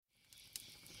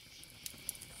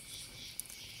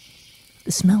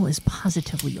The smell is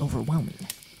positively overwhelming.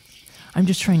 I'm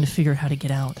just trying to figure out how to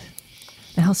get out.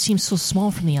 The house seems so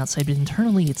small from the outside, but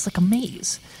internally it's like a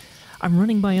maze. I'm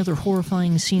running by other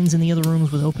horrifying scenes in the other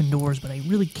rooms with open doors, but I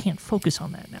really can't focus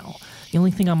on that now. The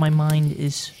only thing on my mind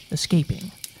is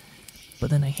escaping. But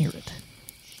then I hear it.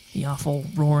 The awful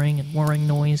roaring and whirring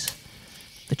noise.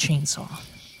 The chainsaw.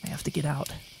 I have to get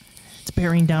out. It's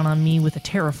bearing down on me with a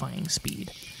terrifying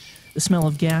speed. The smell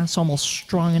of gas almost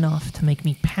strong enough to make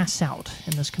me pass out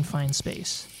in this confined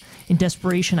space. In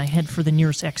desperation, I head for the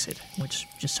nearest exit, which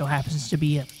just so happens to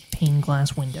be a pane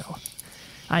glass window.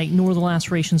 I ignore the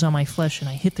lacerations on my flesh and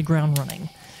I hit the ground running,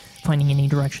 finding any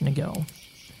direction to go.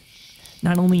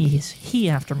 Not only is he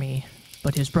after me,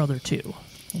 but his brother too,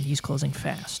 and he's closing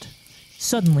fast.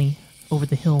 Suddenly, over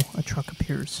the hill, a truck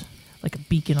appears, like a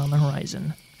beacon on the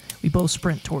horizon. We both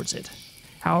sprint towards it.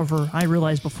 However, I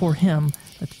realize before him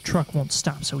that the truck won't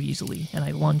stop so easily, and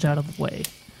I lunge out of the way.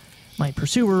 My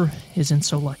pursuer isn't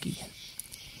so lucky.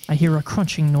 I hear a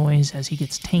crunching noise as he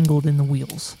gets tangled in the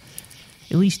wheels.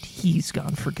 At least he's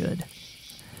gone for good.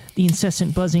 The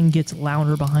incessant buzzing gets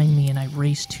louder behind me, and I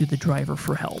race to the driver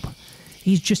for help.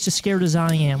 He's just as scared as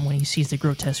I am when he sees the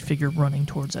grotesque figure running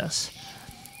towards us.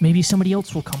 Maybe somebody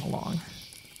else will come along.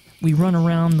 We run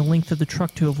around the length of the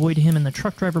truck to avoid him, and the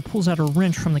truck driver pulls out a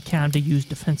wrench from the cab to use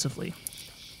defensively.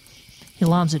 He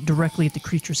lobs it directly at the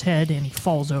creature's head, and he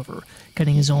falls over,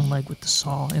 cutting his own leg with the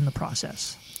saw in the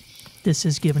process. This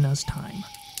has given us time.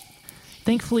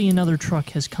 Thankfully, another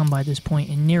truck has come by this point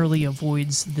and narrowly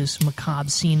avoids this macabre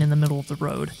scene in the middle of the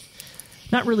road.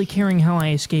 Not really caring how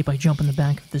I escape, I jump in the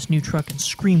back of this new truck and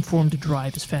scream for him to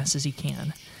drive as fast as he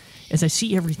can. As I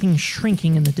see everything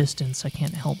shrinking in the distance, I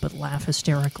can't help but laugh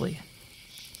hysterically.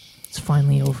 It's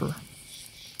finally over.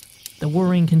 The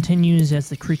whirring continues as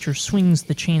the creature swings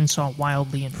the chainsaw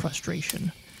wildly in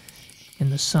frustration,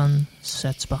 and the sun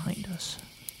sets behind us.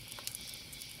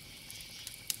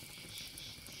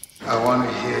 I want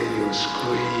to hear you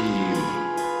scream.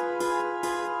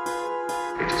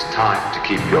 It is time to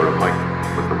keep your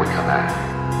appointment with the Wicker Man.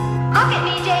 Look at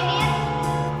me, Damien.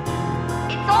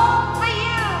 It's all for you.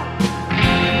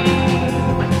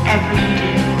 Whatever you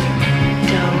do,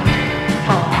 don't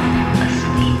fall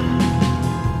asleep.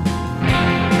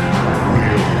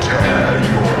 We'll tear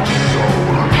your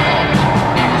soul apart.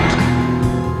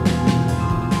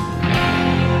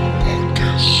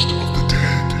 Podcast of the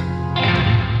Dead.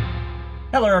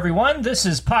 Hello, everyone. This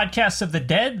is Podcast of the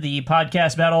Dead, the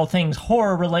podcast about all things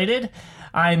horror-related.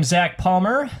 I'm Zach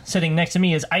Palmer. Sitting next to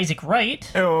me is Isaac Wright.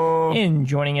 Hello. And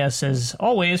joining us, as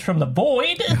always, from the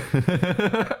void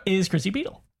is Chrissy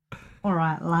Beadle. All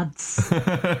right, lads.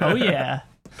 Oh, yeah.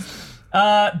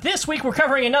 This week, we're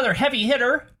covering another heavy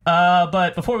hitter.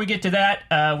 But before we get to that,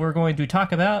 we're going to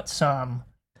talk about some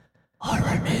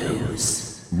horror news.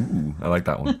 Ooh, I like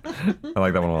that one. I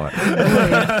like that one a lot.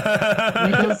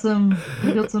 We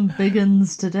got some big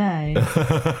uns today.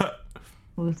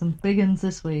 We got some big uns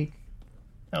this week.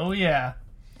 Oh, yeah.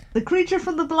 The creature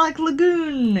from the Black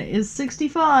Lagoon is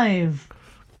 65.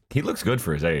 He looks good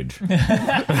for his age.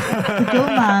 The Gill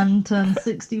Man turned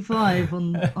 65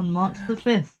 on March the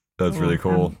 5th. That's really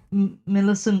cool.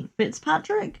 Millicent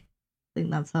Fitzpatrick? I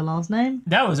think that's her last name.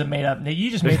 That was a made-up.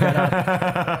 You just made that up.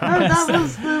 No, that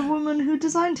was the woman who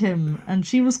designed him, and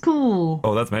she was cool.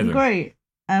 Oh, that's amazing. And great.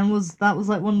 And that was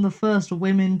like one of the first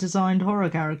women-designed horror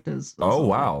characters. Oh,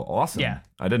 wow. Awesome. Yeah.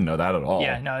 I didn't know that at all.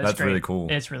 Yeah, no, it's That's great. really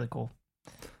cool. It's really cool.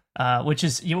 Which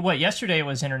is, yesterday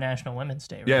was International Women's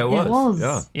Day, right? Yeah, it was. It was.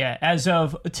 Yeah. Yeah, as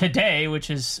of today, which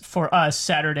is for us,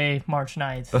 Saturday, March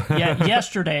 9th. Yeah,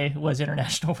 yesterday was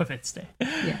International Women's Day.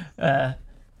 Yeah.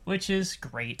 Which is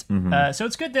great. So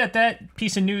it's good that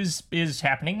piece of news is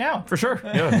happening now. For sure.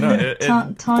 Yeah,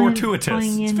 no, fortuitous.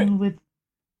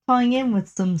 Tying in with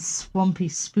some swampy,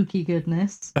 spooky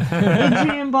goodness.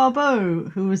 Adrienne Barbeau,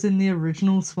 who was in the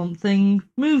original Swamp Thing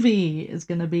movie, is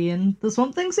going to be in the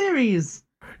Swamp Thing series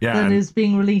that is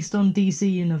being released on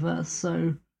DC Universe.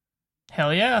 So,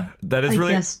 Hell yeah. That is I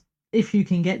really... guess if you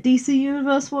can get DC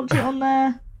Universe, watch it on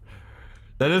there.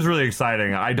 That is really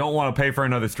exciting. I don't want to pay for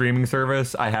another streaming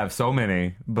service. I have so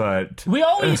many, but... We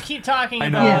always keep talking I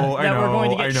about know, that we're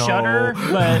going to get Shudder,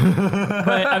 but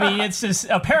I mean, it's just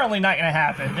apparently not going to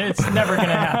happen. It's never going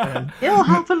to happen. It'll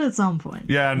happen at some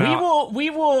point. Yeah, no. We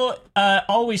will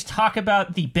always talk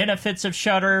about the benefits of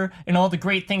Shudder and all the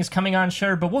great things coming on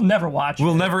Shudder, but we'll never watch it.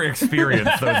 We'll never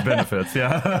experience those benefits,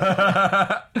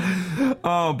 yeah.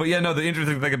 But yeah, no, the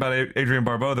interesting thing about Adrienne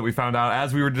Barbeau that we found out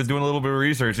as we were just doing a little bit of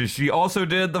research is she also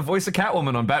did the voice of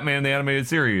Catwoman on Batman the Animated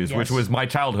Series, Yes. which was my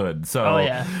childhood.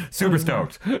 So, super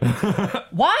stoked.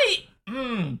 Why?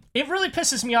 It really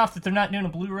pisses me off that they're not doing a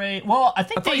Blu-ray. Well, I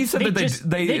think I thought you said that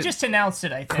they just announced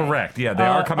it, I think. Correct. Yeah, they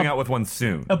are coming out with one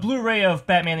soon. A Blu-ray of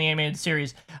Batman the Animated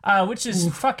Series, which is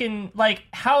fucking, like,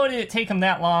 how did it take them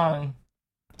that long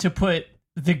to put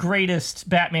the greatest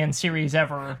Batman series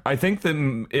ever? I think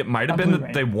that it might have been Blu-ray.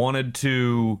 that they wanted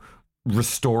to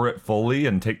restore it fully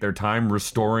and take their time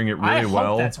restoring it really I hope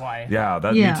well. that's why. Yeah,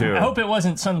 Yeah. me too. I hope it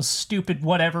wasn't some stupid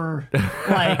whatever,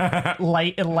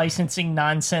 like, licensing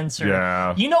nonsense. Or,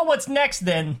 Yeah. You know what's next,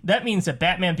 then? That means that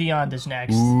Batman Beyond is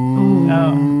next.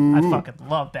 Oh, I fucking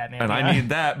love Batman And Beyond. I need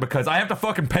that because I have to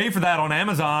fucking pay for that on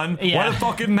Amazon. Yeah. Why the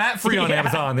fuck isn't that free on Yeah.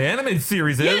 Amazon? The animated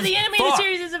series is. Yeah, the animated Fuck.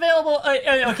 series is available.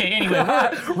 Okay, anyway,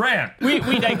 Rant. we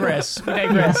digress. We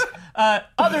digress.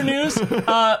 Other news,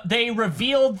 they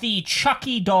revealed the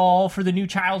Chucky doll for the new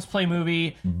Child's Play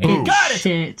movie. And God,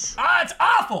 Shit. it's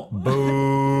awful.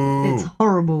 Boo. It's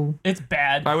horrible. It's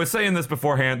bad. I was saying this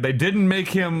beforehand. They didn't make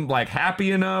him like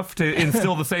happy enough to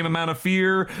instill the same amount of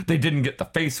fear. They didn't get the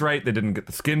face right. They didn't get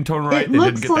the skin tone right. It They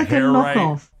looks didn't get like the a hair right.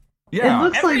 knockoff. Yeah. It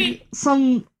looks Every- like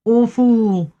some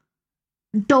awful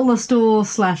dollar store /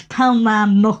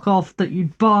 Poundland knockoff that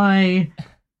you'd buy,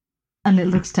 and it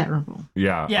looks terrible.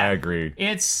 Yeah, Yeah. I agree.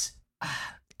 It's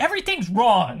everything's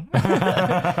wrong.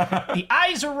 The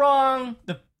eyes are wrong.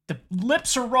 The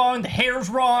lips are wrong. The hair's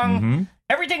wrong.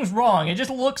 Everything's wrong. It just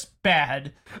looks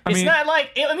bad. It's mean- not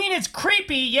like it's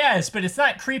creepy, yes, but it's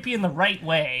not creepy in the right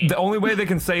way. The only way they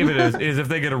can save it is if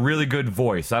they get a really good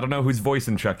voice. I don't know who's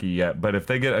voicing Chucky yet, but if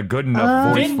they get a good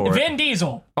enough voice for it. Vin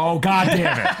Diesel. Oh, god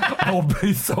damn it. I'll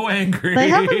be so angry. They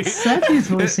haven't said who's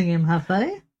voicing him, have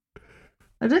they?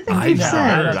 I don't think I they've know.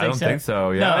 said. I don't think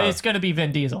so, yeah. No, it's gonna be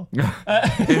Vin Diesel.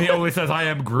 And he only says, I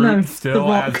am Groot No, still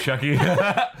The Rock. as Chucky.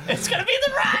 It's gonna be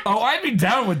The Rock. Oh, I'd be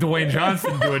down with Dwayne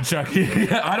Johnson doing Chucky.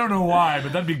 I don't know why,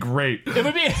 but that'd be great. It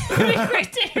would be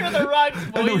great to hear The Rock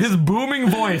I know voice. his booming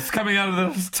voice coming out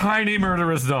of this tiny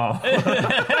murderous doll.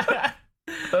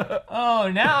 Oh,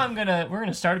 now we're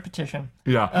gonna start a petition.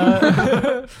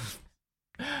 Yeah.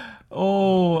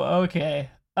 Oh, okay.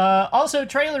 Also,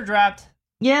 trailer dropped.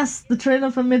 Yes, the trailer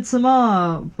for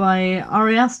Midsommar by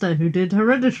Ari Aster, who did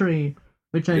Hereditary,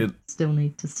 which I still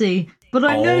need to see. But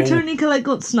I know Oh. Toni Collette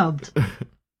got snubbed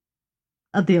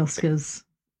at the Oscars.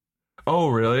 Oh,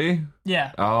 really?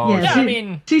 Yeah. Oh, Yeah, she, I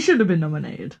mean- she should have been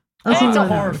nominated. That's It's all a I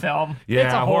know. horror film. yeah,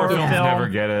 It's a horror films film. never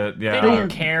get it. They Yeah. don't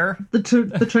care. The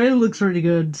trailer looks really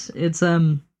good. It's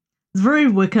very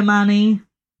Wicker Man-y.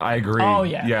 I agree. Oh,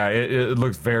 yeah. Yeah, it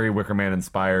looks very Wicker Man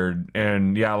inspired.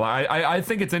 And yeah, I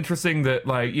think it's interesting that,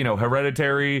 like, you know,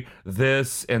 Hereditary,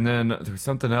 this, and then there's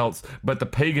something else. But the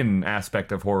pagan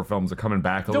aspect of horror films are coming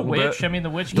back a The little Witch. bit. I mean,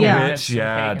 The Witch. The came out Witch, as some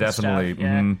yeah, pagan definitely. stuff,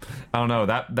 yeah. Mhm. I don't know,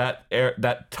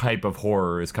 that type of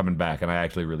horror is coming back, and I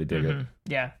actually really dig it.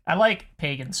 Yeah, I like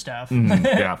pagan stuff.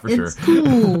 Yeah, for sure. It's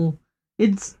cool.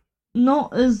 It's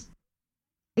not as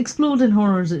explored in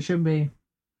horror as it should be.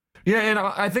 Yeah, and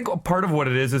I think part of what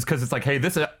it is because it's like, hey,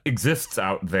 this exists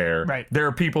out there. Right. There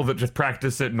are people that just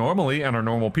practice it normally and are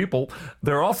normal people.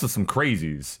 There are also some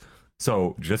crazies.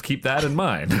 So just keep that in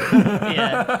mind.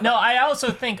 Yeah. No, I also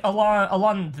think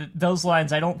along those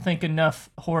lines, I don't think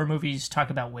enough horror movies talk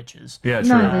about witches. Yeah, true.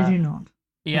 No, they do not.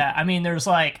 Yeah, I mean, there's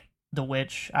like The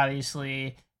Witch,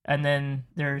 obviously, and then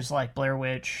there's like Blair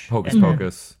Witch, Hocus and,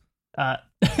 Pocus.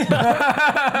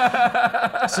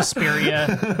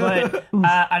 Suspiria, but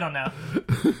I don't know.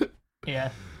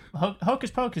 Yeah,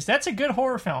 Hocus Pocus. That's a good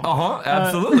horror film.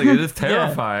 Absolutely. It is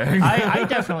terrifying. I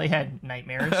definitely had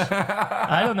nightmares.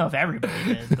 I don't know if everybody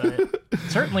did, but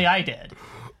certainly I did.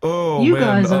 Oh, You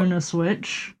man. guys own a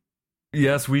Switch.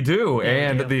 Yes, we do. we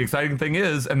And do. the exciting thing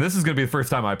is, and this is going to be the first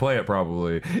time I play it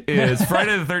probably, is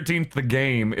Friday the 13th, the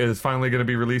game, is finally going to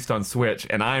be released on Switch.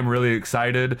 And I'm really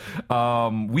excited.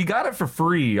 We got it for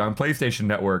free on PlayStation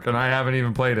Network, and I haven't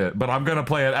even played it. But I'm going to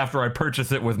play it after I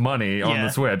purchase it with money on Yeah. the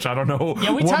Switch. I don't know Yeah,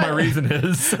 we what ta- my reason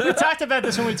is. We talked about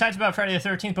this when we talked about Friday the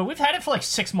 13th, but we've had it for like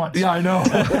 6 months. Yeah, I know.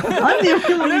 I'm the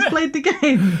only one who's played the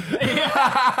game.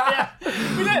 Yeah.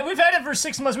 We've had it for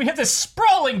 6 months. We have this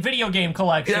sprawling video game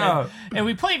collection. Yeah. And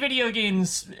we play video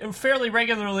games fairly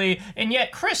regularly, and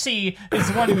yet Chrissy is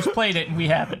the one who's played it and we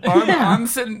haven't. I'm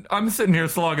sitting here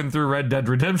slogging through Red Dead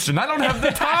Redemption. I don't have the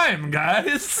time,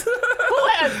 guys. Who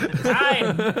has the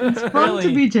time? Fun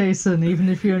to be Jason, even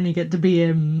if you only get to be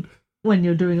him when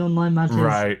you're doing online matches.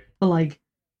 Right. For like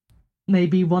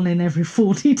maybe 1 in every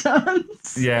 40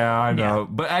 turns. Yeah, I know.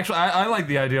 But actually, I like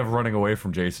the idea of running away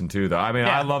from Jason, too, though. I mean,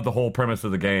 Yeah. I love the whole premise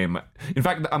of the game. In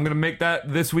fact, I'm going to make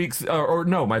that this week's,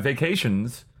 my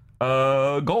vacation's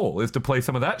goal is to play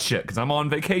some of that shit, because I'm on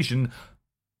vacation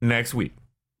next week.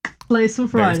 Play some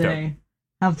Very Friday.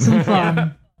 Have some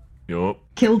fun. Yup.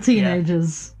 Kill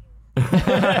teenagers.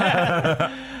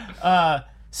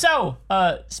 So,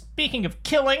 speaking of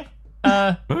killing,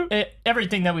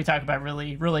 everything that we talk about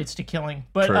really relates to killing.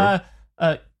 But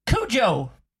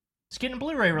Cujo is getting a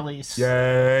Blu-ray release.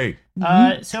 Yay!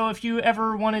 So if you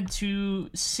ever wanted to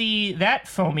see that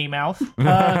foamy mouth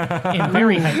in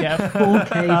very high def,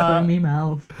 4K foamy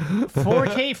mouth.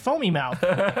 4K foamy mouth.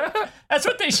 That's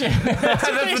what they should. That's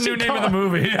That's the new name of the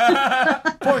movie.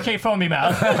 4K foamy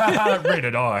mouth.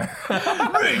 Rated R.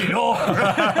 Rated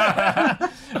R.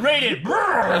 Rated.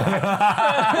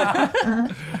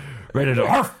 Rated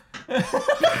R.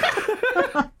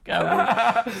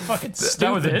 God, we're fucking stupid.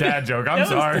 That was a dad joke. I'm That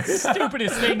sorry. was the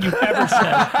stupidest thing you've ever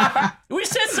said. We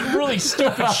said some really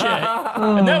stupid shit,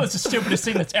 and that was the stupidest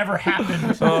thing that's ever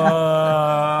happened.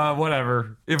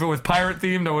 Whatever. If it was pirate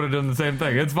themed, I would have done the same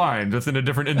thing. It's fine, just in a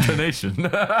different intonation.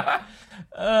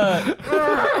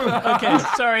 Okay,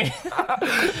 sorry.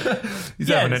 He's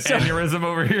Yeah, having an so- aneurysm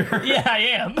over here. Yeah, I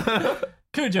am.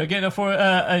 Cujo, getting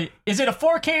is it a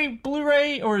 4K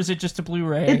Blu-ray or is it just a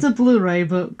Blu-ray? It's a Blu-ray,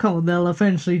 but come on, they'll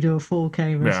eventually do a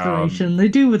 4K restoration. They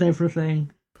do with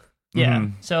everything. Yeah.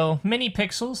 So many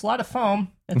pixels, a lot of foam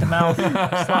at the mouth,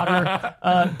 slaughter,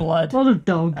 blood, A lot of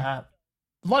dog. a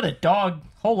lot of dog,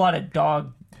 whole lot of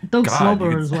dog. Dog God,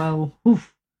 slobber you as well.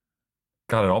 Oof.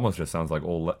 God, it almost just sounds like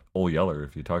old Yeller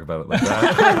if you talk about it like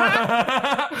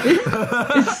that.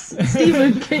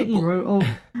 Stephen King wrote.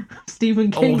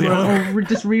 Stephen King Old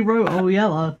just rewrote Oh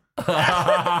Yeller.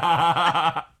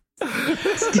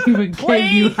 Stephen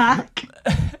King, you hack.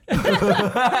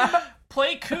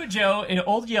 Play Cujo and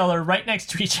Old Yeller right next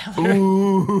to each other.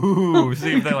 Ooh,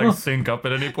 see if they like sync up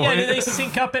at any Yeah, point. do they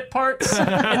sync up at parts and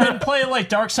then play like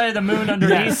Dark Side of the Moon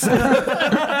underneath?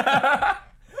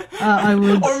 I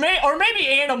would. Or maybe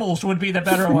Animals would be the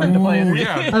better one to play underneath.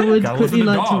 yeah. I would Gotta quickly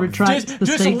listen to like to dogs. retract Just- the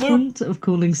just loop- statement of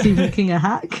calling Stephen King a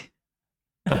hack.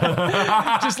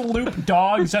 Just loop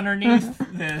dogs underneath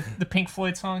the Pink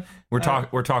Floyd song. We're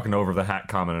talking over the hat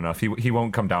comment enough. He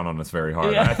won't come down on us very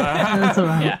hard. Yeah. That's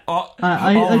alright. Yeah. All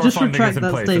I of our just funding retract is in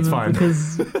that place. It's fine.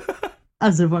 statement because,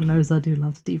 as everyone knows, I do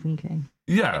love Stephen King.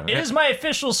 Yeah. It is my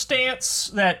official stance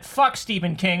that fuck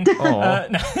Stephen King. Aw.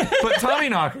 No, But Tommy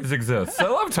Knockers exists. I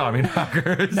love Tommy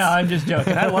Knockers. no, I'm just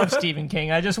joking. I love Stephen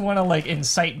King. I just want to like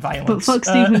incite violence. But fuck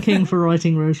Stephen King for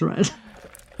writing Rose Red.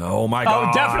 Oh my Oh,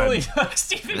 god. definitely fuck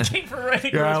Stephen King for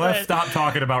writing Yeah, Rose let's Red. stop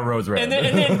talking about Rose Red. And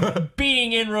then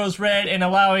being in Rose Red and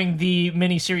allowing the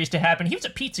miniseries to happen. He was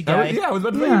a pizza guy. yeah, I was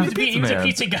about to say Yeah. he He was a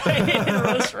pizza guy in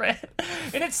Rose Red.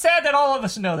 And it's sad that all of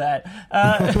us know that.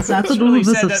 That's it's what really all of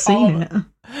us sad have that all seen of- it.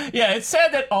 Yeah, it's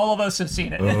sad that all of us have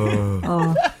seen it.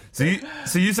 Oh. So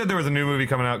you said there was a new movie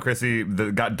coming out, Chrissy,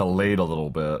 that got delayed a little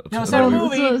bit. No, it's not a Well,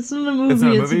 movie. it's not a movie, It's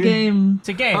not a it's a movie? game. It's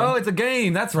a game. Oh, it's a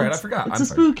game. That's right. I forgot. It's I'm a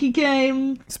sorry. spooky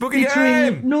game. Spooky featuring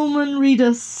game! Norman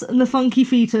Reedus and the Funky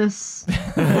Fetus.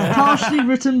 It's partially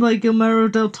written by Guillermo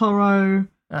del Toro.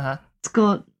 Uh-huh. It's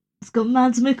got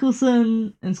Mads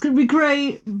Mikkelsen, and it's gonna be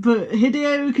great. But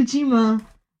Hideo Kojima,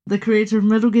 the creator of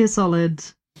Metal Gear Solid,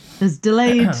 has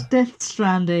delayed Death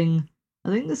Stranding. I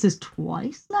think this is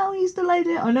twice now he's delayed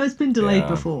it. I know it's been delayed Yeah.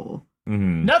 before.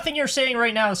 Mhm. Nothing you're saying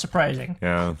right now is surprising.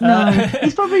 Yeah. No,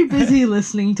 he's probably busy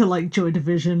listening to like Joy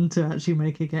Division to actually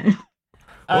make a game.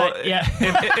 Well, Yeah.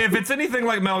 if it's anything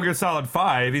like Metal Gear Solid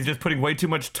 5, he's just putting way too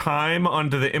much time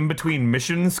onto the in-between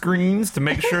mission screens to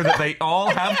make sure that they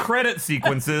all have credit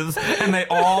sequences and they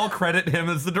all credit him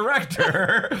as the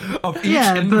director of each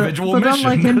Yeah, individual but mission.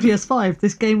 unlike MGS5,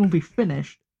 this game will be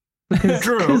finished. Because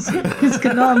True.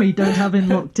 Konami don't have him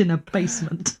locked in a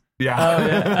basement.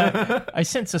 Yeah. I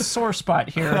sense a sore spot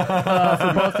here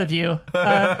for both of you.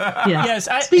 Yeah. Yes,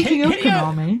 Speaking of Hideo-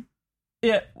 Konami,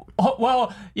 Yeah.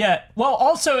 Well, yeah. Well,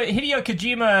 also Hideo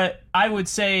Kojima, I would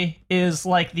say, is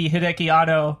like the Hideki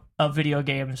Anno of video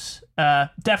games.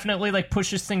 Definitely like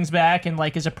pushes things back and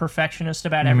like is a perfectionist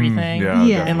about everything. yeah,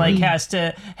 Yeah. And like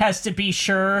definitely. has to be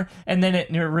sure, and then it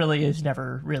really is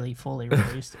never really fully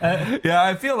released. Yeah,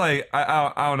 I feel like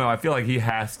I don't know. I feel like he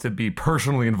has to be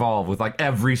personally involved with like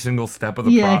every single step of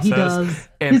the yeah, process. he does.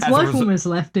 And His as a wife result- almost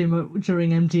left him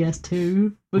during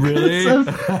MGS2 Really?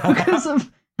 because of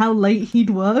how late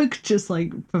he'd work, just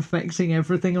like perfecting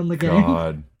everything on the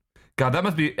game. God, that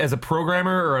must be, as a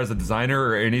programmer or as a designer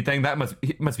or anything,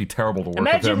 it must be terrible to work with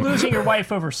Imagine him. losing your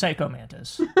wife over Psycho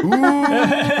Mantis.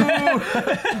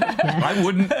 I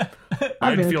wouldn't.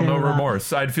 I'd be feel okay no with that.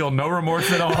 remorse. I'd feel no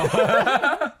remorse at all.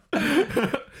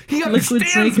 He Liquid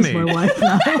understands Snake is me. my wife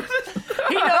now.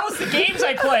 He knows the games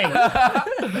I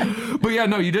play. But yeah,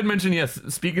 no, you did mention, yes,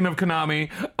 speaking of Konami,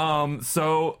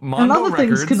 so Mondo And other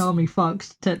things Records. Konami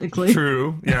fucked, technically.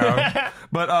 True, yeah.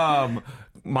 But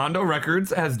Mondo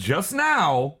Records has just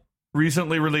now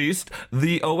recently released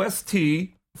the OST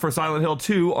for Silent Hill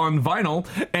 2 on vinyl,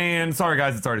 and sorry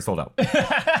guys, it's already sold out.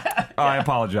 I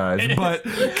apologize, but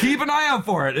keep an eye out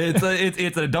for it.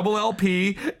 It's a double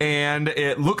LP, and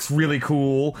it looks really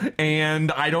cool.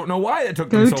 And I don't know why it took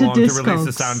them so long to release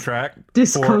the soundtrack.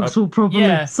 Discogs will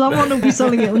probably someone will be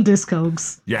selling it on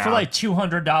Discogs. Yeah, for like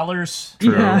 $200.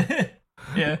 True. Yeah.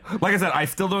 Yeah. Like I said, I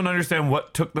still don't understand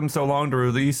what took them so long to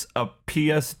release a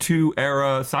PS2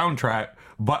 era soundtrack,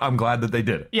 but I'm glad that they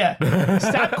did it. Yeah.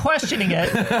 Stop questioning it.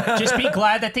 Just be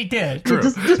glad that they did. Yeah,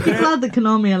 just be glad that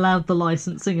Konami allowed the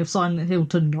licensing of Silent Hill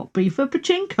to not be for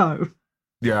pachinko.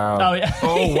 Yeah. Oh, yeah.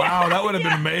 Oh wow, that would have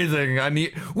been amazing.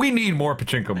 We need more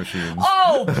pachinko machines.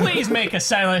 Oh, please make a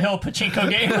Silent Hill pachinko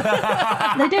game.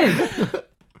 They did.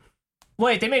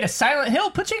 Wait, they made a Silent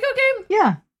Hill pachinko game?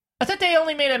 Yeah. I thought they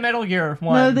only made a Metal Gear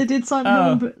one. No, they did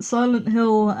Silent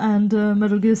Hill and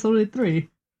Metal Gear Solid 3.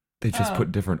 They just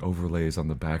put different overlays on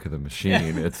the back of the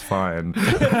machine. It's fine. Did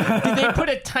they put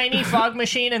a tiny fog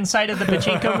machine inside of the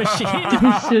pachinko machine?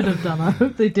 They should have done. I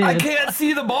hope they did. I can't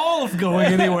see the balls going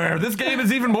anywhere. This game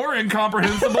is even more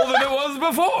incomprehensible than it was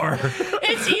before.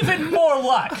 It's even more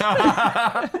luck.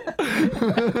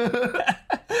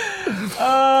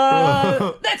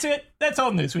 That's it. That's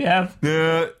all the news we have.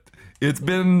 Yeah, it's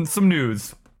been some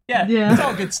news. Yeah, it's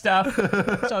all good stuff.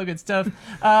 It's all good stuff.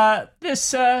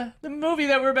 The movie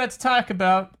that we're about to talk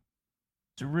about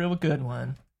is a real good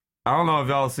one. I don't know if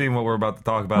y'all have seen what we're about to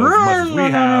talk about as much as we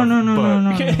have,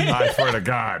 but I swear to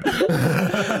God.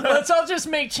 Let's all just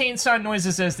make chainsaw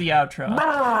noises as the outro.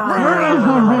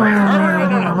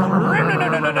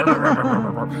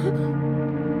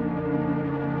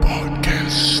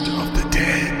 Podcast of the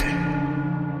Dead.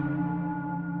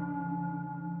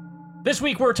 This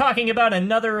week we're talking about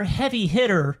another heavy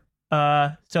hitter.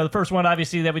 So the first one,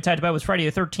 obviously, that we talked about was Friday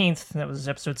the 13th. That was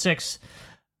episode 6.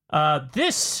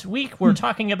 This week we're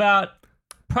talking about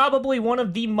probably one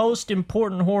of the most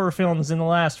important horror films in the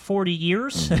last 40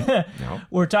 years.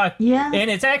 We're talking,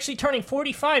 and it's actually turning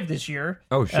 45 this year.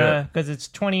 Oh shit! Because it's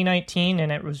 2019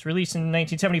 and it was released in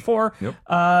 1974. Yep.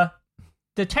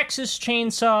 The Texas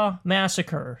Chainsaw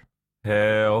Massacre.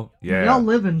 Hell yeah! Y'all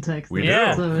live in Texas, We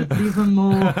do. so it's even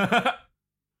more.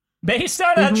 Based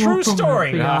on a true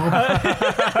story. prominent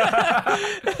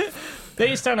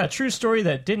Based on a true story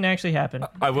that didn't actually happen.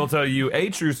 I will tell you a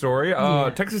true story.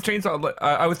 Texas Chainsaw.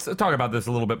 I was talking about this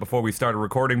a little bit before we started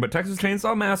recording, but Texas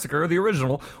Chainsaw Massacre, the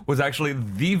original, was actually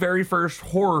the very first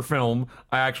horror film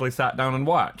I actually sat down and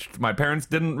watched. My parents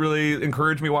didn't really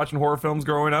encourage me watching horror films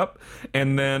growing up,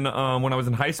 and then when I was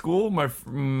in high school,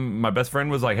 my best friend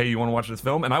was like, "Hey, you want to watch this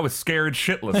film?" And I was scared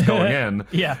shitless going in.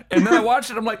 Yeah. And then I watched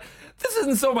it. I'm like, this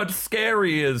isn't so much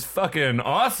scary as fucking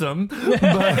awesome.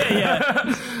 But,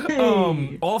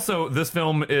 also, this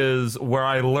film is where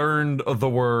I learned the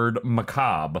word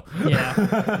macabre.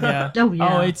 Yeah. Oh,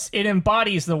 yeah. Oh, it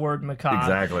embodies the word macabre.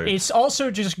 Exactly. It's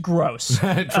also just gross. True.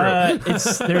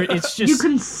 It's just You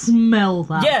can smell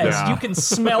that. yes, Yeah. you can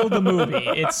smell the movie.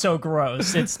 It's so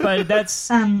gross. But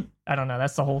that's I don't know.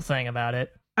 That's the whole thing about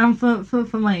it. And for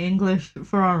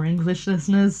our English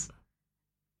listeners,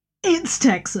 it's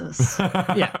Texas.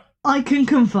 Yeah, I can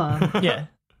confirm. yeah,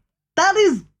 That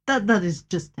is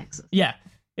just Texas. yeah.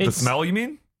 The It's, smell, you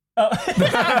mean?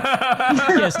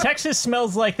 yes, Texas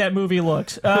smells like that movie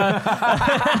looks.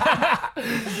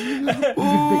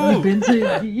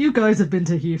 You guys have been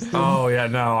to Houston. Oh yeah,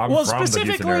 no. I'm Well, from the Houston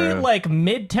specifically, area. like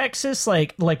mid Texas,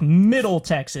 like middle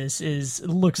Texas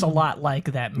looks a lot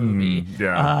like that movie.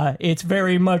 yeah. It's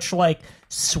very much like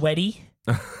sweaty.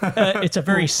 It's a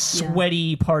very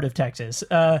sweaty part of Texas.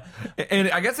 And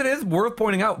I guess it is worth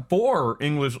pointing out for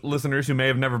English listeners who may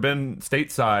have never been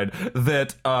stateside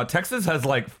that Texas has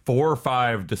like 4 or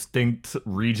 5 distinct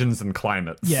regions and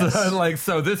climates. Yes.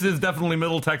 So this is definitely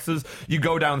middle Texas. You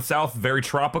go down south, very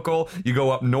tropical. You go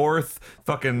up north,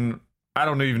 fucking, I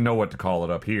don't even know what to call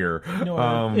it up here.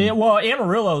 Well,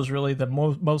 Amarillo is really the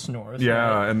most north. Yeah,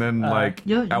 right? and then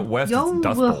out west y'all it's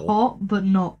Dust were Bowl. hot, but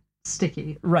not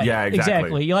sticky. Right. Yeah,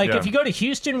 exactly. Like Yeah. if you go to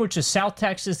Houston, which is South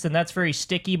Texas, then that's very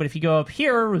sticky. But if you go up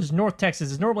here, which is North Texas,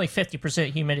 it's normally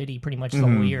 50% humidity pretty much the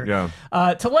whole year.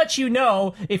 yeah. To let you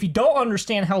know, if you don't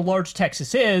understand how large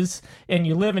Texas is, and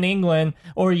you live in England,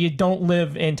 or you don't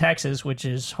live in Texas, which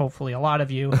is hopefully a lot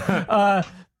of you,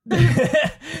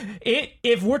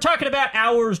 if we're talking about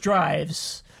hours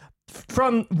drives,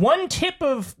 from one tip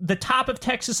of the top of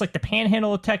Texas, like the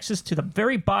panhandle of Texas, to the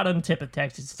very bottom tip of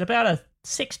Texas, it's about a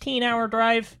 16-hour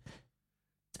drive.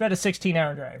 It's about a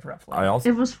 16-hour drive, roughly. I also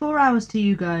It was 4 hours to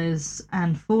you guys,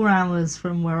 and 4 hours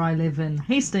from where I live in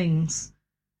Hastings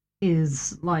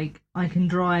is like I can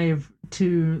drive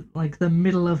to like the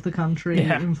middle of the country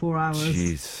in 4 hours.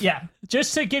 Jeez. Yeah,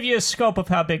 just to give you a scope of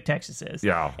how big Texas is.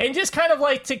 Yeah. And just kind of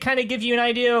like to kind of give you an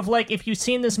idea of like if you've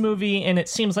seen this movie and it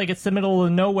seems like it's the middle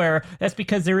of nowhere, that's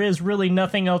because there is really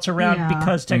nothing else around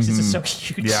because Texas is so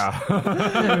huge.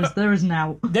 Yeah. there is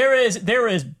now. There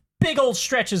is big old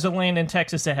stretches of land in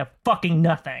Texas that have fucking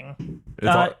nothing.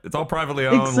 It's all privately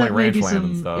owned, Except like ranch maybe land and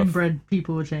some stuff. inbred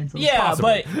people with chainsaws. Yeah, Possible.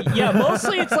 but yeah,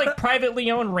 mostly it's like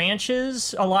privately owned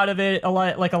ranches. A lot of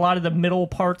the middle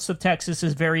parts of Texas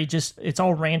is it's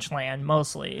all ranch land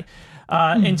mostly.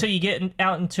 Until you get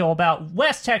out until about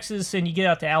West Texas and you get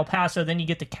out to El Paso, then you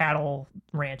get the cattle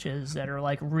ranches that are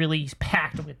like really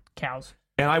packed with cows.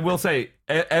 And I will say,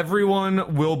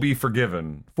 everyone will be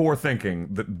forgiven for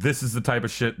thinking that this is the type of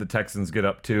shit that Texans get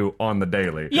up to on the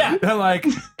daily. Yeah. And like,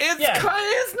 it's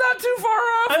not too far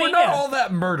off. We're not all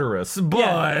that murderous,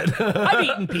 but... I've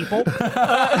eaten people.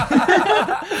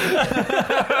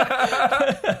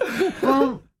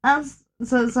 Well, as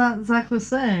Zach was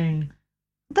saying,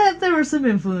 there are some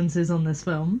influences on this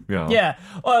film. Yeah.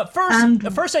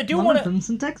 First, I do one want of them's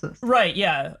in Texas. Right,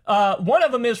 yeah. One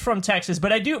of them is from Texas,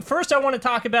 but I want to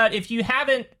talk about, if you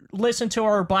haven't listened to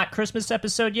our Black Christmas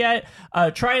episode yet,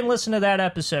 try and listen to that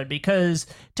episode, because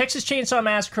Texas Chainsaw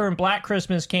Massacre and Black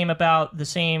Christmas came about the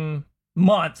same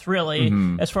month, really,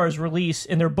 as far as release,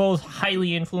 and they're both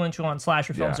highly influential on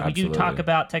slasher films. Yeah, and we do talk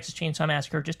about Texas Chainsaw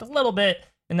Massacre just a little bit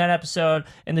in that episode,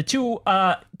 and the two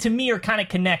to me are kind of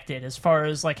connected as far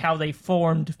as like how they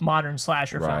formed modern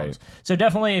slasher films. So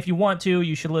definitely, if you want to,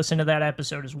 you should listen to that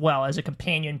episode as well as a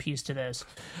companion piece to this.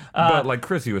 But like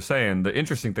Chrissy was saying, the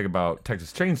interesting thing about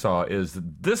Texas Chainsaw is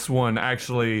that this one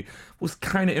actually was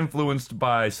kind of influenced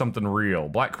by something real.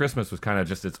 Black Christmas was kind of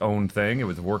just its own thing. It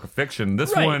was a work of fiction.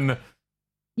 This one...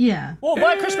 Yeah. Well,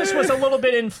 Black Christmas was a little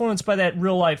bit influenced by that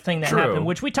real life thing that happened,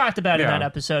 which we talked about in that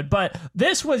episode. But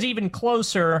this was even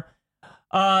closer.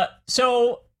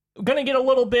 So, going to get a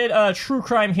little bit true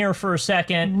crime here for a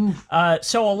second.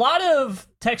 So, a lot of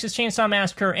Texas Chainsaw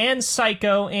Massacre and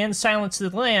Psycho and Silence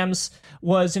of the Lambs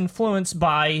was influenced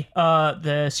by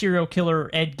the serial killer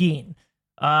Ed Gein.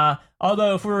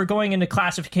 Although, if we were going into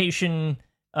classification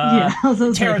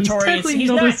territory, he's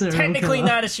not technically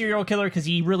not a serial killer because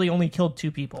he really only killed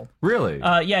 2 people. Really?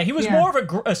 Yeah, he was more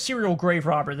of a serial grave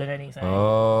robber than anything.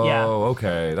 Oh, yeah.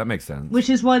 Okay, that makes sense. Which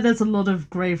is why there's a lot of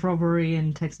grave robbery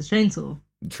in Texas Chainsaw.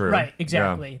 True. Right,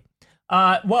 exactly.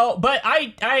 Yeah. Well, but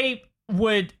I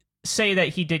would say that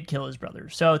he did kill his brother.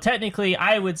 So technically,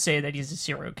 I would say that he's a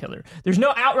serial killer. There's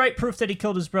no outright proof that he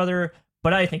killed his brother,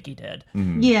 but I think he did.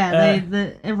 Yeah,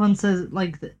 everyone says,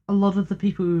 like, a lot of the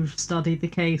people who've studied the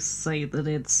case say that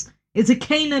it's a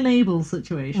Cain and Abel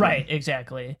situation. Right,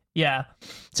 exactly. Yeah.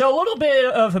 So a little bit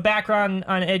of a background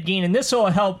on Ed Gein, and this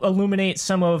will help illuminate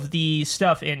some of the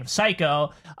stuff in Psycho.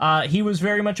 He was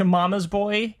very much a mama's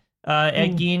boy,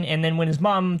 Ed Gein, and then when his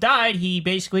mom died, he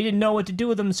basically didn't know what to do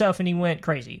with himself, and he went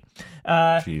crazy.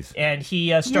 Jeez. And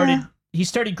he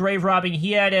started grave robbing.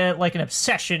 He had an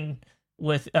obsession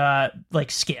with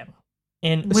like skin,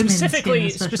 and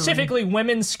specifically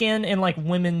women's skin and like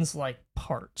women's like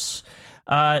parts.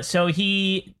 So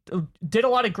he did a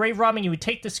lot of grave robbing. He would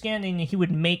take the skin and he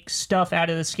would make stuff out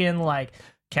of the skin, like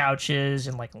couches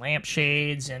and like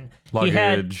lampshades, and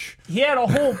luggage. He had a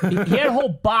whole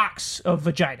box of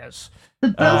vaginas. The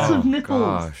belts of nipples.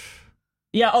 Gosh.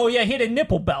 Yeah. Oh yeah. He had a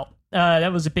nipple belt.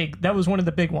 That was one of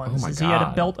the big ones. Oh my He had a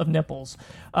God. belt of nipples.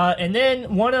 And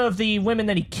then one of the women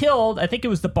that he killed, I think it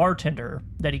was the bartender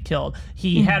that he killed,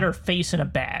 he had her face in a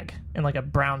bag, in like a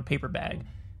brown paper bag.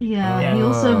 Yeah, he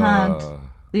also had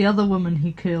the other woman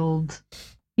he killed.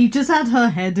 He just had her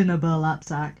head in a burlap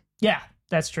sack. Yeah,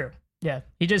 that's true. Yeah,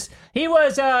 he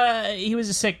was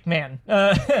a sick man.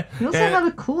 He also had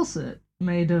a corset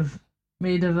made of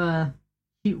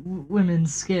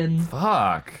women's skin.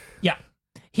 Fuck. Yeah.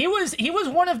 He was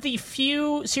one of the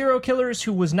few serial killers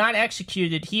who was not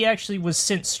executed. He actually was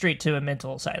sent straight to a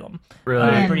mental asylum.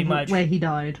 Really? Pretty much. Where he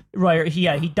died. Right.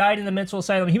 He died in the mental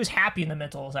asylum. He was happy in the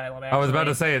mental asylum, actually. I was about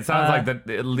to say, it sounds like that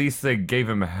at least they gave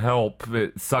him help.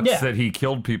 It sucks that he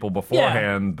killed people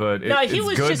beforehand, but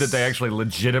it's good that they actually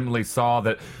legitimately saw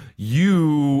that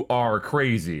you are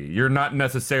crazy. You're not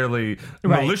necessarily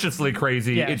maliciously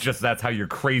crazy. Yeah. It's just that's how your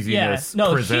craziness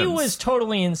No, presents. he was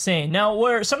totally insane. Now,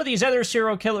 where some of these other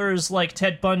serial killers like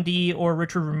Ted Bundy or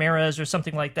Richard Ramirez or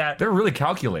something like that, They're really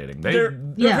calculating. they're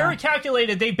very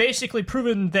calculated. They've basically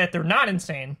proven that they're not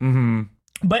insane. Mm-hmm.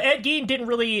 But Ed Gein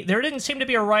there didn't seem to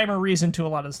be a rhyme or reason to a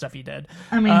lot of the stuff he did.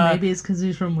 I mean, maybe it's because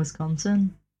he's from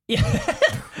Wisconsin.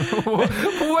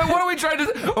 What are we trying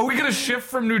to? Are we gonna shift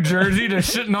from New Jersey to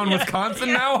shitting on Wisconsin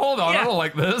now? Hold on, I don't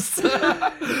like this.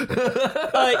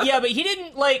 Yeah, but he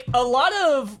didn't like a lot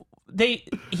of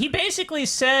he basically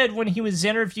said when he was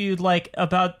interviewed like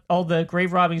about all the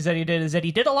grave robbings that he did is that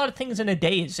he did a lot of things in a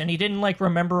daze and he didn't like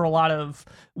remember a lot of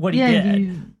what he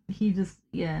did. He just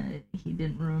he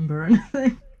didn't remember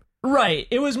anything. Right.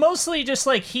 It was mostly just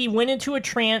like he went into a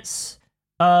trance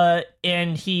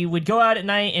and he would go out at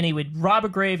night and he would rob a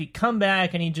grave, he'd come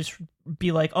back and he'd just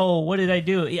be like, "Oh, what did I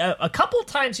do?" A couple of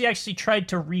times he actually tried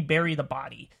to rebury the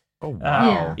body. Oh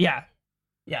wow. Yeah.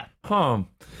 Huh.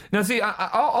 Now, see,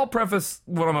 I'll preface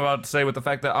what I'm about to say with the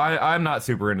fact that I'm not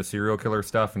super into serial killer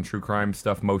stuff and true crime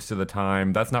stuff most of the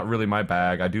time. That's not really my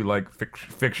bag. I do like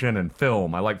fiction and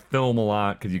film. I like film a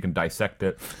lot because you can dissect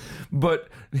it. But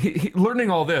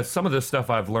learning all this, some of this stuff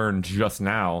I've learned just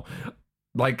now,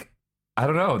 like, I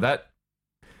don't know, that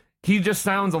he just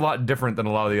sounds a lot different than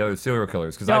a lot of the other serial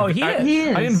killers. Because He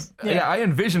is. I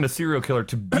envision a serial killer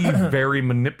to be very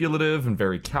manipulative and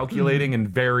very calculating and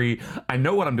very, I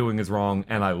know what I'm doing is wrong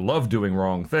and I love doing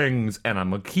wrong things and I'm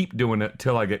going to keep doing it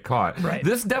till I get caught. Right.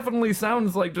 This definitely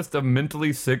sounds like just a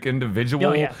mentally sick individual.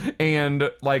 Oh, yeah. And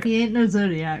like... He ain't no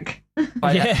Zodiac.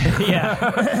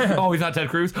 Yeah. Oh, he's not Ted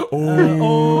Cruz?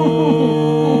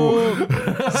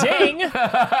 Zing!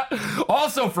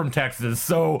 Also from Texas,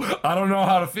 so I don't know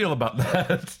how to feel about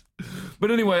that.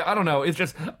 But anyway, I don't know. It's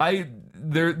just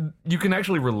you can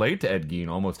actually relate to Ed Gein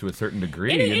almost to a certain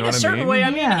degree. In a certain way. I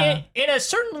mean, Yeah. in a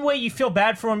certain way, you feel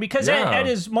bad for him because at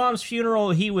his mom's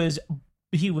funeral, he was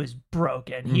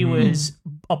broken. He was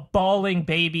a bawling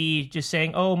baby, just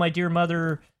saying, "Oh, my dear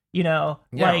mother,"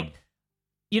 like.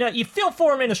 You feel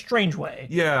for him in a strange way.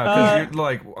 Yeah, because you're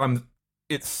like,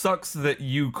 it sucks that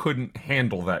you couldn't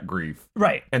handle that grief.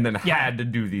 Right. And then had to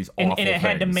do these awful and it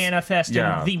had to things. manifest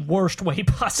in the worst way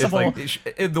It's possible.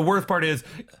 like, the worst part is,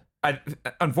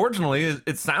 unfortunately,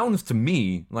 it sounds to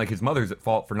me like his mother's at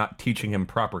fault for not teaching him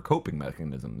proper coping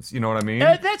mechanisms. You know what I mean?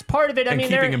 That's part of it. I And mean,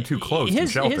 keeping him too close and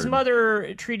His sheltered.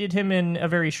 mother treated him in a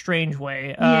very strange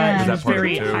way. Yeah, She was Is that part of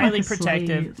very it too? highly Like a slave.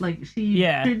 protective. Like she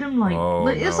treated him like, Oh,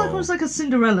 it's like no. almost like a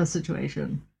Cinderella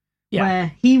situation. Yeah.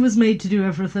 Where he was made to do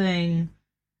everything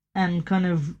and kind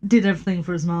of did everything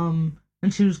for his mum,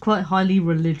 and she was quite highly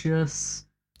religious.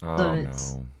 Oh, So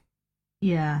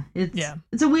no.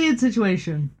 It's a weird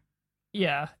situation.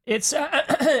 Yeah, it's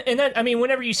and then I mean,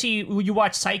 whenever you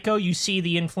watch Psycho, you see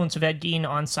the influence of Ed Gein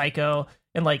on Psycho,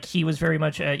 and like he was very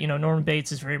much, Norman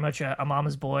Bates is very much a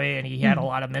mama's boy, and he had a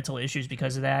lot of mental issues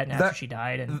because of that. And after she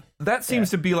died, and That seems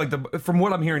to be like from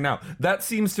what I'm hearing now, that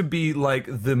seems to be like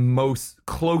the most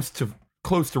close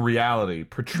to reality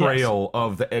portrayal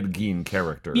of the Ed Gein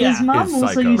character. Yeah. His mum is also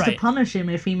Psycho. used to Right. punish him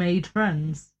if he made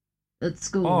friends at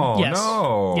school. Oh Yes.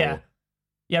 no!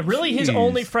 yeah, really, his Jeez.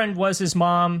 only friend was his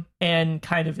mom and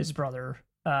kind of his brother.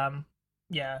 Who But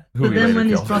he then later when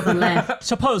his killed. brother left,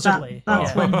 Supposedly,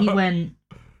 that's when he went.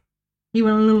 He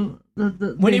went a little.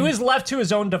 when he was left to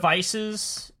his own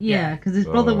devices. Yeah, because his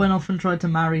brother Oh. went off and tried to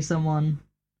marry someone.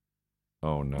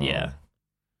 Oh no! Yeah.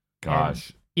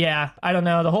 Gosh. Yeah, I don't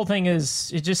know. The whole thing it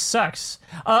just sucks.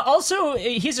 Also,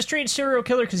 he's a strange serial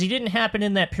killer because he didn't happen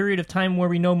in that period of time where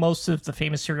we know most of the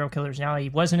famous serial killers now. He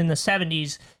wasn't in the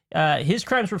 70s. His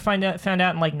crimes were found out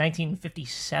in like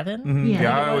 1957. Mhm. Yeah.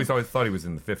 Yeah, I always thought he was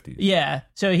in the 50s. Yeah,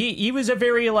 so he was a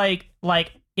very like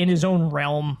in his own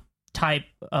realm type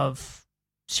of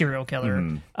serial killer.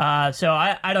 Mhm. So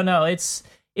I don't know.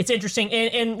 It's interesting,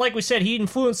 and like we said, he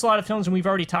influenced a lot of films, and we've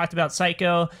already talked about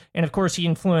Psycho, and of course he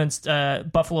influenced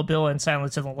Buffalo Bill and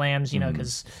Silence of the Lambs,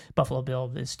 because Buffalo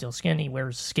Bill is still skin, he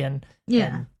wears skin.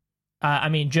 Yeah. And, I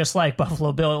mean, just like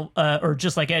Buffalo Bill, or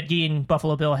just like Ed Gein,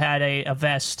 Buffalo Bill had a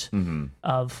vest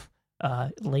of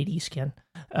lady skin.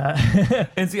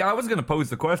 And see, I was going to pose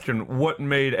the question, what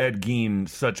made Ed Gein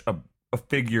such a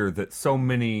figure that so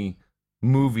many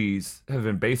movies have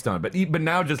been based on? But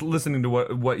now just listening to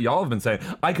what y'all have been saying,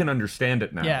 I can understand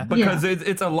it now. Yeah. Because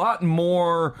it's a lot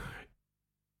more...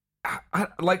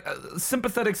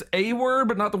 sympathetic's a word,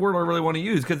 but not the word I really want to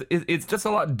use, because it's just a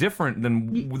lot different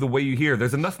than the way you hear.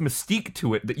 There's enough mystique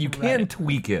to it that you can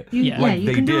tweak it, You like you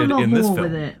they can do a did lot in this more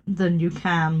film. with it than you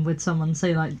can with someone,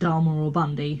 say, like Dahmer or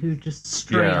Bundy, who just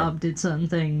straight Yeah. up did certain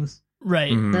things.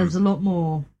 Right. There's a lot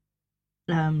more.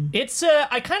 It's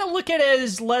I kind of look at it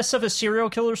as less of a serial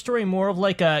killer story, more of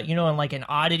like a like an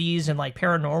oddities and like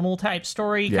paranormal type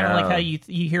story, kind of Yeah. like how you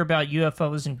hear about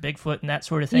UFOs and Bigfoot and that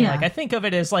sort of thing. Yeah. Like I think of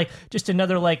it as like just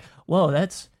another like, whoa,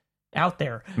 that's out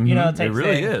there, type It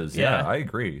really thing. is. Yeah, I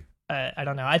agree. I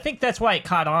don't know. I think that's why it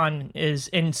caught on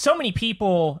and so many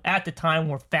people at the time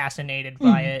were fascinated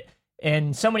by it.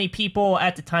 and so many people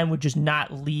at the time would just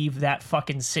not leave that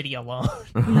fucking city alone.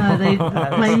 No,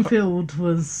 Plainfield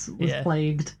was Yeah.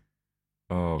 plagued.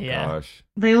 Oh Yeah. gosh.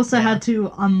 They also Yeah. had to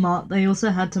unmark. They also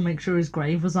had to make sure his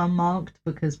grave was unmarked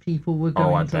because people were Oh,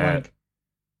 I going to bet. like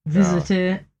visit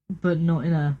it, but not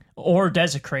in a Or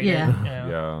desecrated. Yeah. You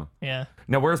know? Yeah. Yeah.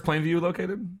 Now, where's Plainview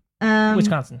located?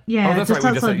 Wisconsin. Yeah, Oh, that's just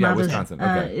right, we just outside said- yeah, Madison. Wisconsin,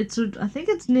 okay. I think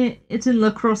it's near. It's in La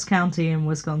Crosse County in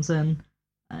Wisconsin.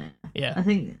 Yeah. I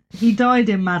think he died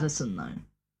in Madison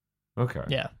though. Okay.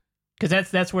 Yeah.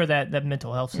 Because that's where that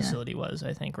mental health Yeah. facility was,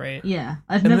 I think, right? Yeah,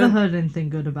 I've And never then- heard anything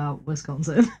good about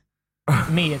Wisconsin.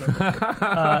 Me either.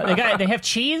 They have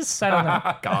cheese? I don't know.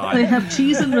 They God. have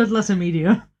cheese and red letter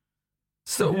media.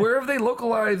 So where have they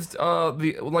localized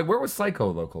where was Psycho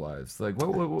localized? Like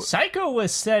what? Psycho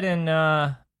was set in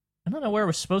I don't know where it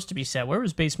was supposed to be set. Where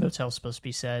was Base Motel supposed to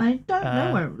be set? I don't know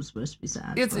Uh, where it was supposed to be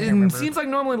set. It remember. seems like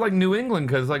normally like New England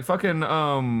because like fucking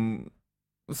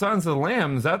Silence of the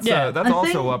Lambs. That's Yeah. that's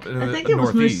also up in I the think it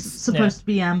was northeast. supposed to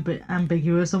be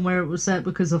ambiguous on where it was set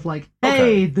because of like, Okay.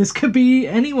 hey, this could be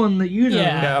anyone that you know.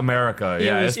 Yeah. Yeah, America. It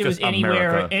Yeah, was, it's just anywhere,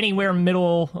 America. anywhere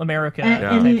middle America A-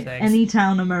 type any things. any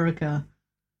town America.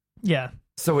 Yeah.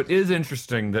 So it is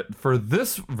interesting that for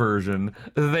this version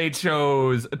they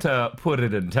chose to put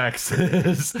it in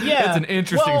Texas. Yeah, it's an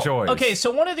interesting Well, choice. Okay,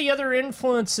 so one of the other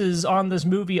influences on this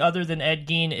movie, other than Ed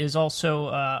Gein, is also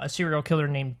a serial killer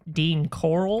named Dean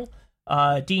Corll.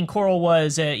 Dean Corll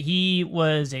was he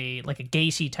was a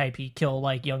Gacy type. He killed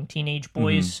like young teenage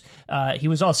boys. He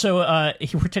was also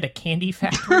he worked at a candy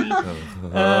factory.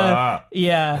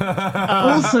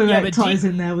 Yeah. Also, yeah, that but ties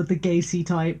Dean- in there with the Gacy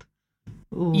type.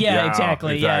 Ooh. Yeah, Yeah,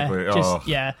 exactly. exactly. Yeah, just Oh.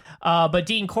 yeah. But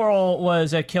Dean Corll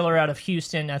was a killer out of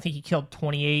Houston. I think he killed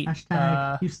 28.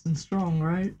 Hashtag Houston Strong,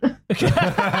 right?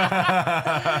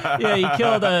 Yeah, he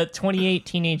killed 28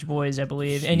 teenage boys, I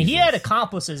believe, and he had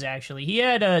accomplices. Actually, he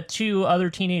had 2 other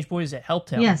teenage boys that helped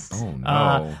him. Yes. Oh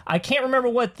no. I can't remember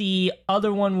what the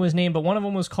other one was named, but one of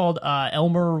them was called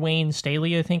Elmer Wayne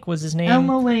Staley, I think was his name.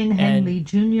 Elmer Wayne Henley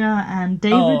Jr. and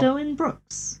David Oh. Owen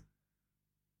Brooks.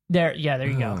 There you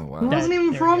go. Oh, wow. He wasn't even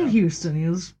there from you go. Houston. He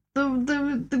was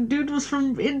the dude was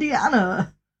from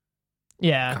Indiana.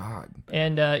 Yeah. God.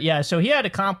 And so he had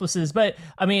accomplices, but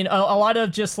I mean, a lot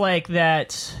of just like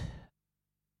that,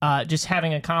 just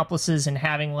having accomplices and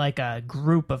having like a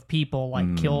group of people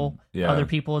like kill yeah. other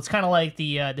people. It's kind of like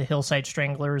the Hillside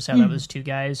Stranglers, how that was 2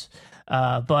 guys.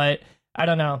 But I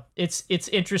don't know. It's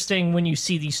interesting when you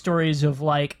see these stories of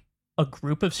like a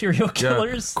group of serial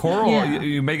killers. Yeah. Coral, Yeah.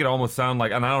 you make it almost sound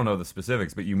like, and I don't know the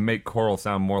specifics, but you make Coral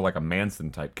sound more like a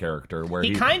Manson type character, where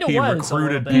He he kinda he was a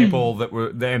recruited little bit. people that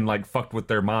were then like fucked with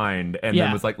their mind, and then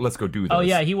Yeah. was like, "Let's go do this." Oh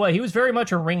yeah, he was very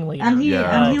much a ringleader. And he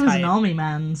Yeah. and he was type. an army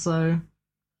man, so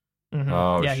Mhm.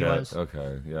 Oh yeah, shit. he was.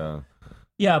 Okay. Yeah.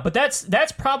 Yeah, but that's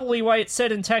probably why it's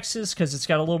set in Texas, because it's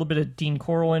got a little bit of Dean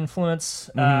Corll influence.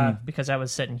 Because I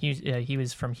was set in Houston. He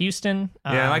was from Houston.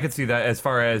 Yeah, and I could see that as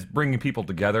far as bringing people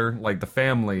together, like the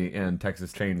family in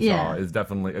Texas Chainsaw Yeah. is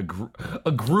definitely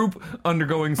a group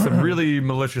undergoing some really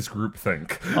malicious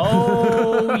groupthink.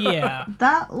 Oh yeah.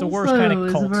 that The also worst kind of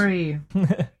is cult. a very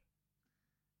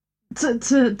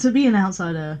to be an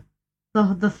outsider.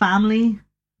 The family,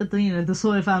 the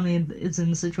Sawyer family is in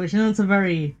the situation. It's a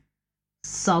very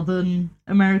Southern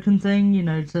American thing,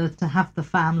 to have the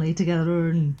family together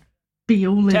and be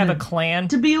all To in have a, a clan.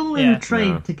 to be all in Yeah. a trade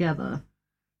Yeah. together.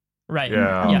 Right.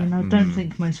 Yeah. I mean, I don't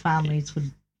think most families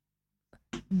would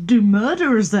do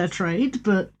murder as their trade,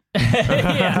 but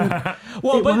Yeah.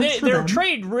 Well, It but works for their them.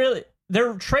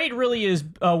 trade really is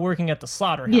working at the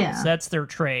slaughterhouse. Yeah. That's their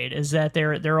trade. Is that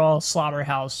they're all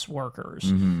slaughterhouse workers.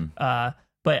 Mm-hmm.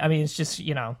 But I mean, it's just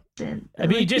they're I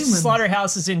mean, like just humans.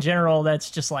 slaughterhouses in general.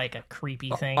 That's just like a creepy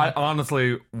thing. I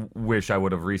honestly wish I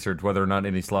would have researched whether or not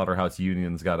any slaughterhouse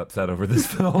unions got upset over this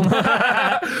film. It's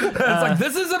like,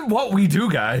 this isn't what we do,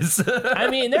 guys. I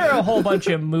mean, there are a whole bunch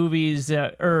of movies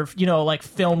that, or like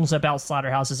films about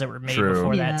slaughterhouses that were made True.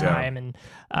 before that Yeah. time, and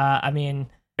I mean,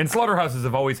 And slaughterhouses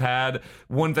have always had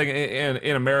one thing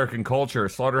in American culture.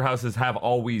 Slaughterhouses have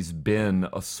always been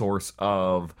a source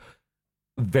of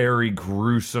very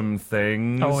gruesome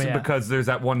things. Oh, yeah. Because there's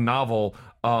that one novel,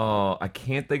 I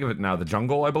can't think of it now, The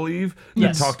Jungle, I believe, that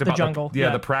Yes, talked The about Jungle, the yeah.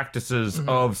 Mm-hmm. practices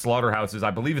of slaughterhouses.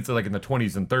 I believe it's like in the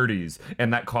 20s and 30s,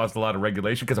 and that caused a lot of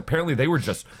regulation because apparently they were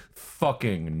just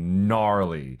fucking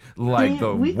gnarly, like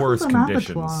the We call worst them conditions.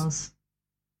 abattoirs.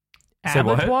 Say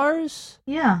what? abattoirs.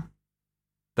 Yeah,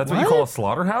 That's what you What? call a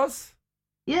slaughterhouse?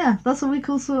 yeah, that's what we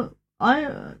call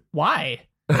Why?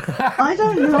 I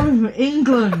don't know.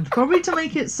 England, probably to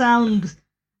make it sound.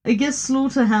 I guess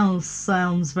slaughterhouse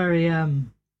sounds very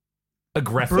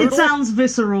aggressive. It sounds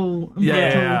visceral. And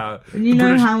Yeah. brutal. And you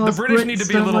know how the us British Brits need to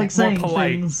be a don't little like saying more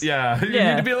polite. things. Yeah, you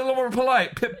Yeah. need to be a little more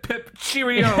polite. Pip, pip,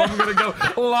 cheerio. I'm gonna go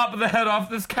lop the head off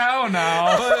this cow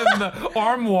now in the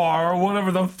armoire, or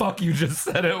whatever the fuck you just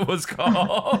said it was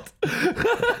called.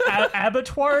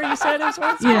 Abattoir, you said is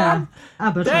what it's Yeah,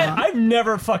 called? abattoir. I've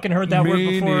never fucking heard that word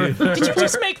Me before. neither. Did you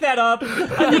just make that up? I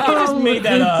think you just Oh, made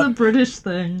that it's up. a British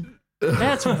thing.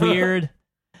 That's weird.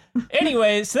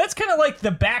 Anyway, so that's kind of like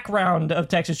the background of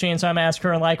Texas Chainsaw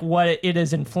Massacre and like what it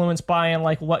is influenced by and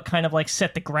like what kind of like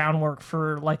set the groundwork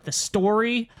for like the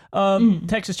story of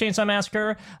Texas Chainsaw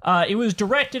Massacre. It was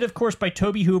directed, of course, by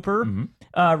Tobe Hooper.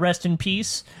 Rest in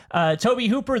peace. Tobe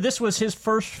Hooper, this was his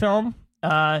first film.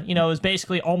 It was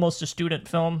basically almost a student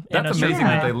film. in That's a certain amazing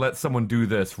that way. they let someone do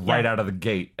this right Yeah. out of the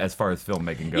gate as far as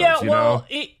filmmaking goes. Yeah, you well,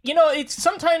 know? it's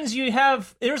sometimes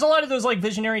there's a lot of those like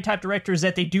visionary type directors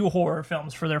that they do horror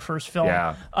films for their first film.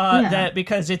 Yeah. Yeah. That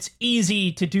because it's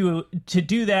easy to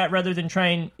do that rather than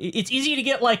it's easy to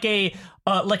get like a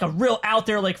real out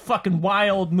there like fucking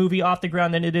wild movie off the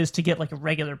ground than it is to get like a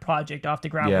regular project off the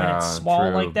ground when it's Yeah, small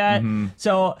true. like that.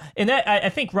 So, and that I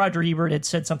think Roger Ebert had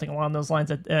said something along those lines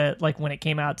that like when it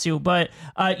came out too. But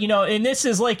and this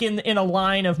is like in a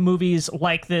line of movies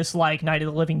like this, like Night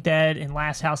of the Living Dead and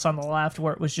Last House on the Left,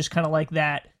 where it was just kind of like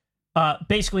that,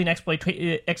 basically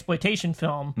an exploitation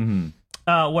film.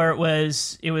 Where it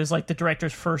was like the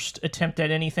director's first attempt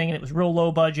at anything, and it was real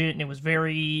low budget, and it was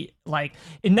very like,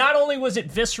 and not only was it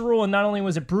visceral and not only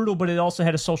was it brutal, but it also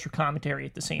had a social commentary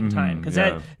at the same time, because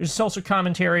yeah. there's social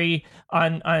commentary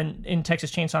on in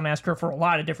Texas Chainsaw Massacre for a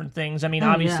lot of different things. I mean,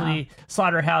 obviously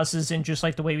slaughterhouses and just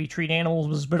like the way we treat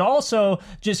animals, but also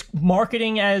just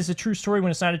marketing as a true story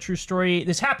when it's not a true story.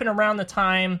 This happened around the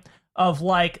time of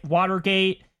like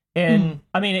Watergate. And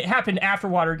I mean, it happened after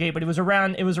Watergate, but it was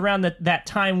around that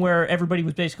time where everybody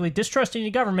was basically distrusting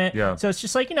the government. Yeah. So it's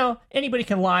just like, anybody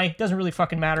can lie. Doesn't really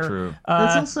fucking matter. True.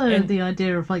 There's also and- the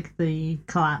idea of like the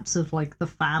collapse of like the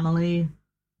family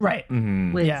Right.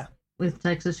 Mm-hmm. with Yeah. with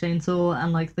Texas Chainsaw,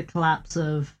 and like the collapse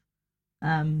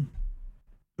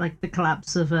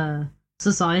of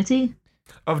society.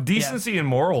 Of decency and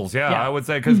morals, yeah, I would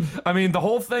say, because I mean the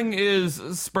whole thing is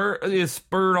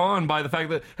spurred on by the fact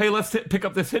that, hey, let's pick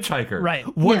up this hitchhiker. Right.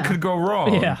 What Yeah. could go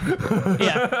wrong? Yeah.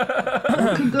 Yeah.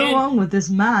 What could go wrong with this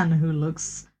man who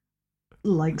looks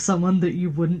like someone that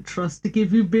you wouldn't trust to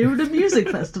give you beer at a music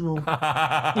festival?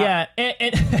 Yeah,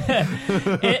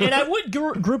 and I would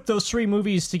group those three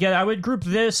movies together. I would group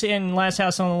this in Last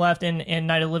House on the Left and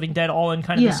Night of the Living Dead all in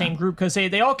kind of the same group, because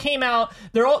they all came out.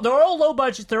 They're all low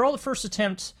budget. They're all the first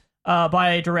attempts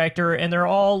by a director, and they're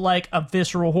all like a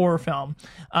visceral horror film.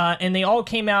 And they all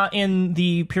came out in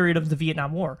the period of the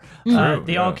Vietnam War.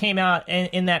 They all came out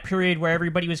in that period where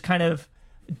everybody was kind of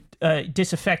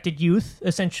disaffected youth,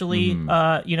 essentially.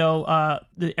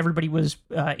 Everybody was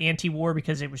anti-war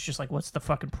because it was just like, what's the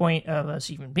fucking point of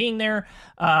us even being there?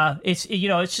 It's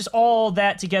just all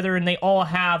that together, and they all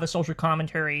have a social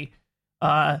commentary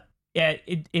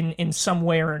in some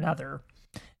way or another.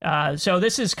 So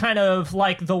this is kind of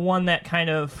like the one that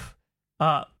kind of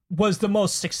was the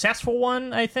most successful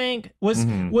one, I think. Was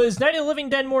Night of the Living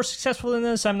Dead more successful than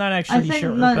this? I'm not I actually think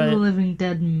sure. Night but, of the Living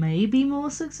Dead may be more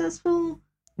successful,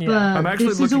 yeah. I'm but actually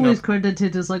this is looking always up-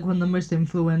 credited as like one of the most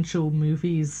influential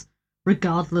movies,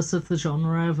 regardless of the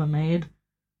genre ever made.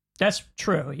 That's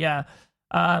true, yeah.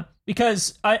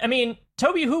 Because I mean,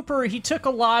 Tobe Hooper, he took a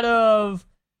lot of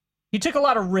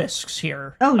risks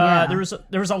here. Oh, yeah. There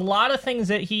was a lot of things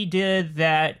that he did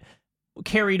that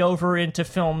carried over into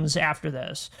films after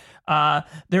this.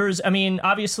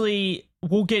 Obviously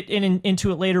we'll get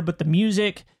into it later, but the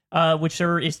music, which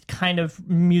there is kind of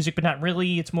music, but not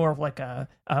really. It's more of like a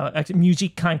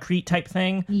music concrete type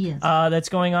thing. Yes. That's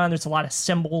going on. There's a lot of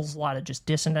cymbals, a lot of just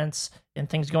dissonance and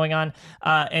things going on.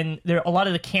 And a lot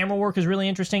of the camera work is really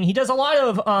interesting. He does a lot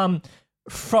of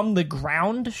from the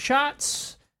ground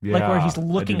shots, like where he's I do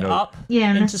looking know. up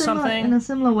Yeah, into something. in a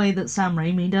similar way that Sam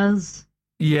Raimi does.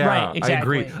 Yeah, Right, exactly. I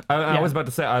agree. I Yeah. was about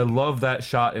to say, I love that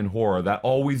shot in horror. That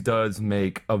always does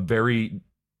make a very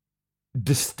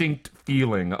distinct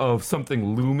feeling of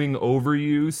something looming over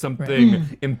you,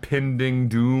 something impending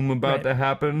doom about Right. to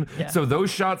happen. Yeah. So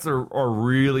those shots are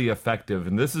really effective.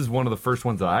 And this is one of the first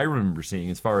ones that I remember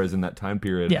seeing as far as in that time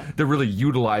period Yeah. that really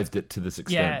utilized it to this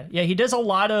extent. Yeah, he does a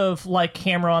lot of like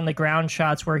camera on the ground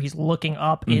shots where he's looking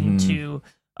up into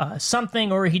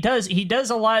something, or he does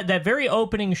a lot, that very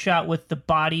opening shot with the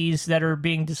bodies that are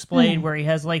being displayed where he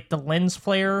has like the lens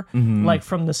flare like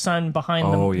from the sun behind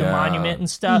Oh, the yeah. monument and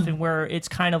stuff, and where it's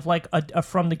kind of like a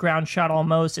from the ground shot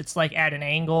almost. It's like at an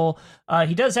angle.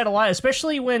 He does that a lot,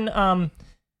 especially when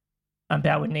I'm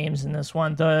bad with names in this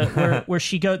one. Where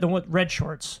she go the red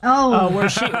shorts. Oh, Where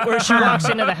she walks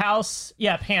into the house.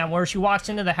 Yeah, Pam. Where she walks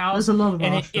into the house. There's a lot of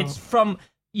and ass it's shots. from.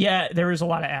 Yeah, there is a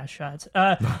lot of ass shots.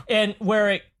 And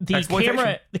where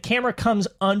Exploitation. the camera comes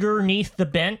underneath the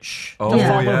bench Oh to Yeah.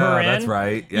 follow her in. that's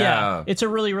right. Yeah. It's a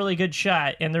really, really good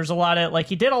shot. And there's a lot of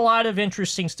he did a lot of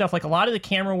interesting stuff. Like a lot of the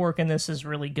camera work in this is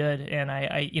really good. And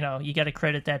I you got to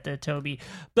credit that to Toby.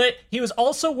 But he was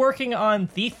also working on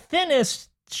the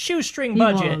thinnest shoestring he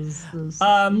budget. was. There's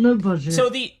Um, no budget. So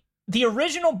the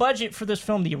original budget for this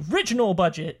film, the original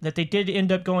budget that they did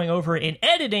end up going over in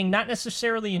editing, not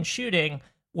necessarily in shooting,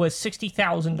 was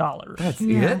 $60,000 That's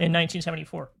Yeah. it? in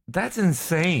 1974. That's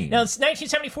insane. Now it's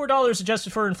 $1974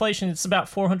 adjusted for inflation. It's about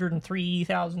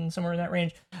 403,000 somewhere in that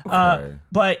range. Okay.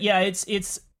 But yeah, it's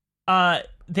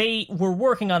they were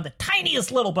working on the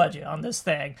tiniest little budget on this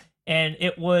thing, and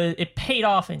it paid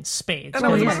off in spades. And I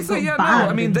was Oh, about yeah, to it say, got yeah, no, banned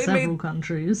I mean, in they several made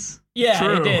countries. Yeah,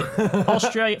 True. it did.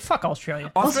 Australia, fuck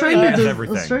Australia. Australia bans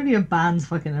everything. Australia bans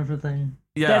fucking everything.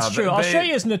 Yeah, That's true. they-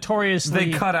 Australia is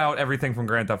notoriously. They cut out everything from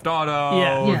Grand Theft Auto.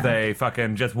 Yeah. Yeah. They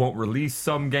fucking just won't release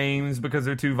some games because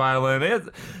they're too violent.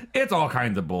 It's all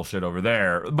kinds of bullshit over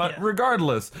there. But Yeah.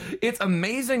 regardless, it's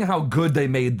amazing how good they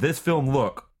made this film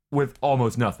look with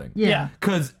almost nothing. Yeah.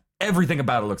 Because everything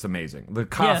about it looks amazing. The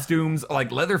costumes,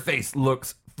 like Leatherface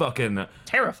looks fucking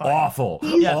terrifying. awful.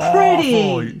 He's Awful.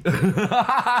 pretty.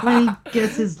 When he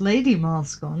gets his lady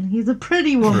mask on, he's a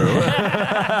pretty woman.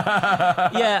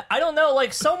 Yeah, I don't know,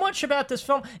 like so much about this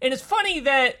film, and it's funny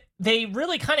that they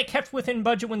really kind of kept within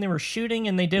budget when they were shooting,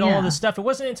 and they did all Yeah. this stuff. It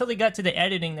wasn't until they got to the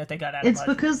editing that they got out It's of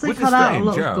budget. because they Which is cut out a strange,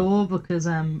 lot yeah. of gore because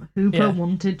Hooper Yeah.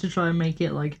 wanted to try and make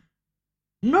it like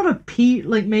not a P,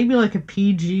 like maybe like a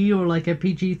PG or like a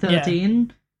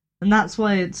PG-13, and that's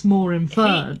why it's more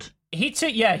inferred. He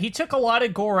took a lot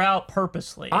of gore out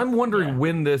purposely. I'm wondering Yeah.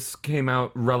 when this came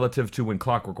out relative to when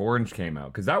Clockwork Orange came out,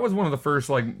 because that was one of the first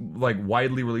like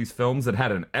widely released films that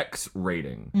had an X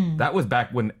rating. That was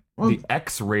back when Well, the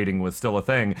X rating was still a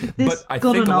thing. This But I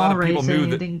got think an a lot R of people rating, knew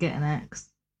it that. didn't get an X.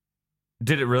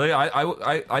 Did it really?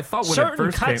 I thought when it Certain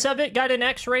first cuts came. of it got an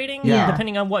X rating, Yeah.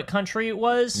 depending on what country it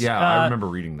was. Yeah, I remember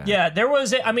reading that. Yeah, there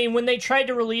was. I mean, when they tried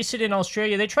to release it in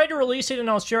Australia, they tried to release it in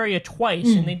Australia twice,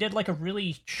 and they did like a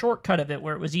really short cut of it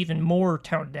where it was even more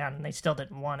toned down, and they still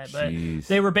didn't want it. But Jeez.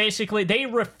 they were basically they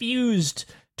refused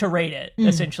to rate it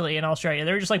essentially in Australia.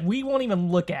 They were just like, we won't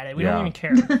even look at it. We Yeah. don't even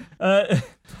care.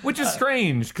 Which is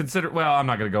strange, well, I'm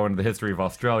not going to go into the history of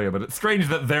Australia, but it's strange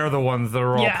that they're the ones that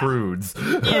are all Yeah. prudes.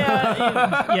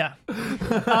 Yeah.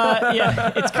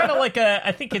 It's kind of like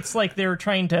I think it's like they're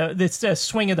trying to. It's a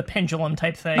swing of the pendulum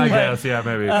type thing. I But, guess, yeah,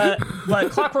 maybe.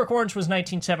 but Clockwork Orange was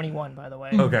 1971, by the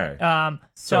way. Okay.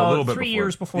 So a little bit 3 before.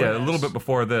 years before. Yeah, this. a little bit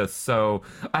before this. So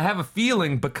I have a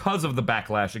feeling because of the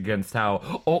backlash against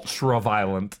how ultra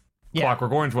violent Yeah.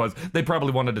 Clockwork Orange was, they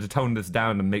probably wanted to tone this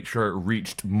down and make sure it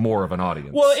reached more of an audience.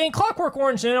 Well, in Clockwork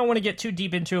Orange, and I don't want to get too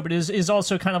deep into it, but is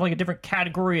also kind of like a different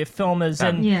category of film.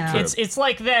 And Yeah. it's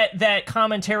like that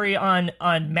commentary on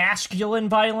masculine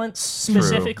violence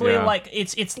specifically. yeah. Like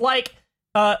it's like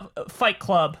Fight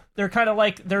Club. They're kind of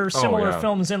like they're similar yeah.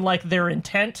 films in like their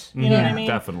intent. You know what I Yeah. mean?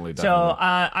 Definitely. So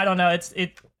I don't know.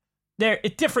 They're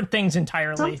different things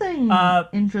entirely. Something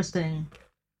interesting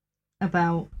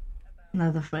about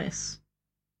Leatherface.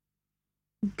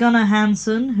 Gunnar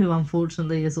Hansen, who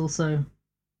unfortunately is also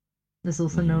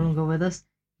no longer with us.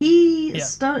 He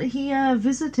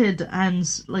visited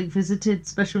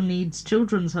special needs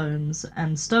children's homes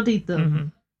and studied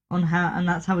them on how, and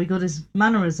that's how he got his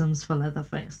mannerisms for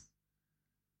Leatherface.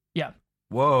 Yeah.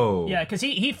 Whoa. Yeah, because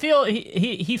he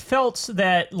felt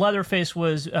that Leatherface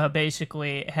was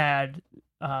basically had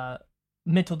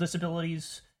mental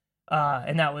disabilities,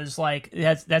 and that was like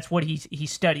that's what he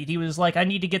studied. He was like, I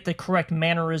need to get the correct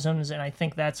mannerisms, and I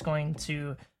think that's going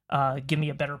to give me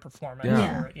a better performance.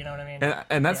 Yeah. You know what I mean?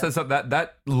 And that says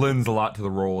that lends a lot to the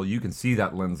role. You can see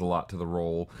that lends a lot to the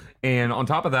role. And on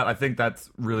top of that, I think that's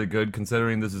really good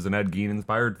considering this is an Ed Gein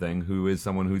inspired thing, who is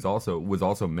someone who's was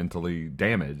also mentally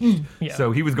damaged. Yeah.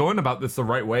 So he was going about this the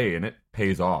right way, and it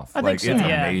pays off. I think so. It's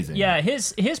Yeah. amazing. Yeah,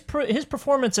 his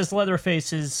performance as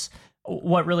Leatherface is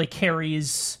what really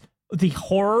carries the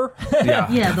horror Yeah.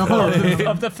 Yeah, the whole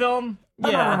of the film.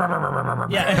 Yeah.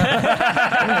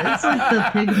 Yeah. it's like the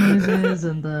pig noises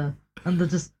and the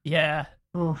just Yeah.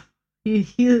 he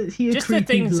Just the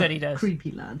things that he does.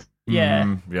 creepy lad.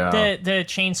 Yeah. Yeah. The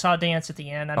chainsaw dance at the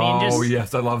end. I mean, Oh just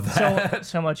yes, I love that.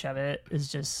 so much of it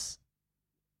is just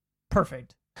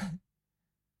perfect.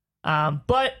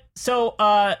 But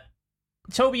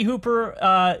Toby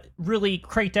Hooper really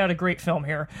cranked out a great film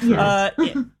here. Yes.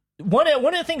 one of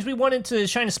the things we wanted to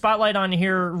shine a spotlight on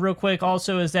here real quick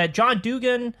also is that John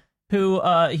Dugan, who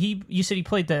you said he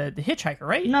played the hitchhiker,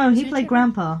 right? No, he played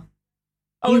Grandpa.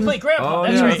 Oh, he played Grandpa. Oh,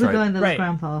 That's He yeah, was right. the right. guy that was Right.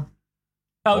 Grandpa.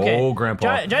 Okay. Oh,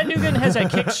 Grandpa. John Dugan has a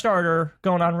Kickstarter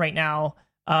going on right now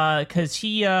because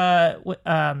he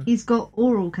He's got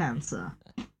oral cancer.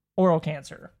 oral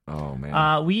cancer. Oh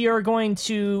man. We're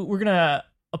gonna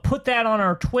put that on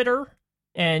our Twitter,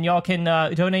 and y'all can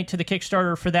donate to the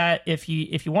Kickstarter for that if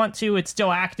you want to. It's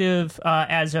still active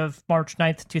as of March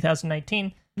 9th,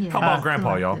 2019. Yeah, How about it's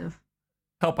Grandpa, y'all? selective.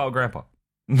 Help out Grandpa.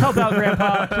 Help out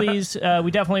Grandpa, please.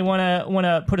 We definitely want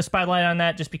to put a spotlight on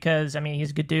that, just because I mean he's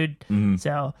a good dude. Mhm.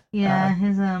 So Yeah,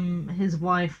 his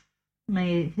wife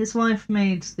made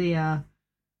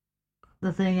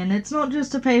the thing, and it's not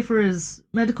just to pay for his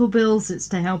medical bills; it's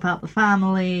to help out the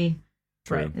family.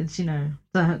 right. It's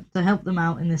to help them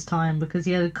out in this time because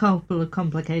he had a couple of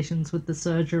complications with the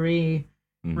surgery.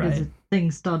 Right. His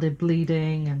things started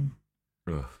bleeding, and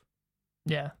Ugh.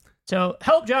 Yeah. So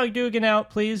help John Dugan out,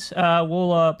 please.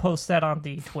 We'll post that on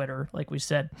the Twitter, like we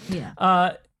said. yeah,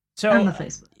 And and the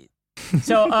Facebook.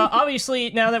 So obviously,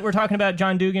 now that we're talking about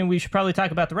John Dugan, we should probably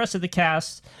talk about the rest of the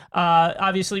cast.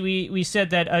 Obviously, we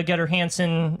said that Getter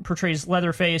Hansen portrays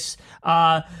Leatherface.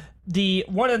 One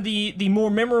of the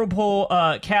more memorable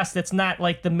cast that's not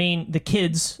like the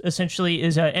kids essentially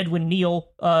is Edwin Neal.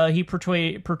 He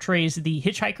portrays the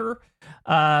hitchhiker,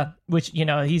 which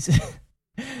he's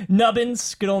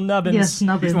Nubbins, good old Nubbins. Yes,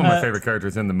 Nubbins. He's one of my favorite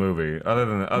characters in the movie, other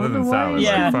than why Sally. is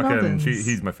Yeah. Like, fucking, Nubbins?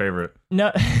 he's my favorite.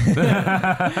 No,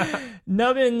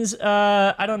 Nubbins.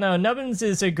 I don't know. Nubbins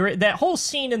is a great. That whole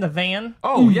scene in the van.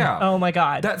 Oh yeah. Oh my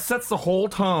god. That sets the whole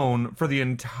tone for the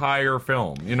entire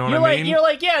film. You know what You're I mean? you're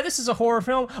like, yeah, this is a horror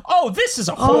film. Oh, this is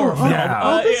a horror film.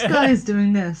 Yeah. This yeah. guy's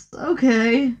doing this.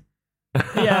 Okay.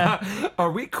 Yeah.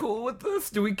 Are we cool with this?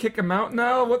 Do we kick him out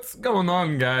now? What's going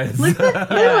on, guys? Like they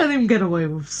let him get away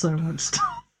with so much stuff.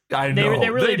 I They, know. they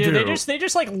really do. do. They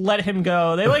just like let him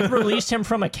go. They like released him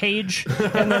from a cage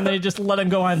and then they just let him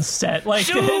go on set. Like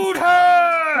Shoot her!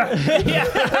 yeah.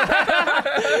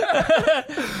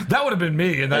 That would have been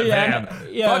me in that Yeah, van.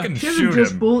 yeah. Fucking Should shoot have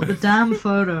just him. bought the damn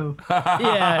photo.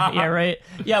 yeah, right.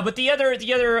 Yeah, but the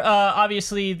other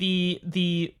obviously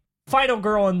the final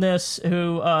girl in this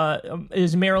who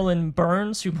is Marilyn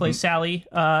Burns, who plays Sally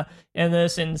in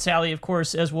this, and Sally, of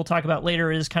course, as we'll talk about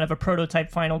later, is kind of a prototype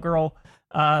final girl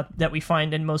that we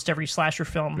find in most every slasher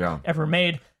film ever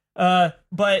made.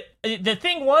 But the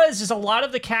thing is a lot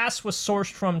of the cast was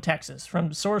sourced from Texas,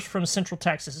 from Central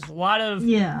Texas. There's a lot of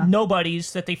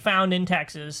nobodies that they found in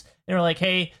Texas. They were like,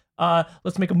 hey,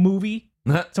 let's make a movie.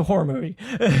 It's a horror movie.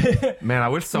 Man, I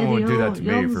wish someone would do that to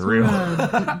me for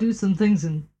real. Do some things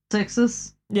in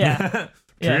Texas. Yeah.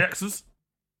 Yeah. Texas.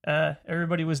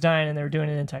 Everybody was dying and they were doing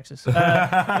it in Texas.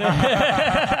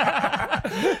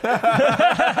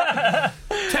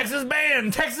 Texas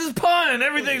band, Texas pun,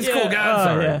 everything's Yeah. cool, guys.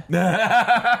 Sorry.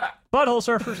 Butthole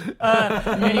surfers.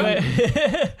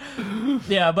 Anyway.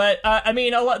 Yeah, but I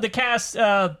mean, the cast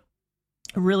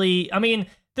really, I mean,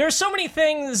 there's so many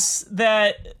things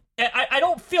that I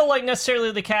don't feel like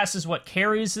necessarily the cast is what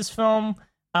carries this film.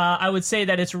 I would say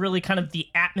that it's really kind of the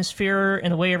atmosphere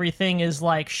and the way everything is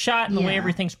like shot and the way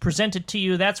everything's presented to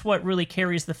you. That's what really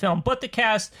carries the film. But the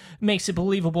cast makes it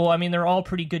believable. I mean, they're all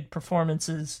pretty good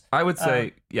performances. I would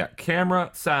say, camera,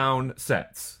 sound,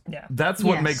 sets. Yeah. That's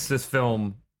what makes this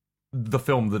film the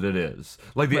film that it is.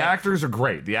 Like, the actors are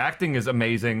great. The acting is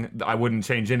amazing. I wouldn't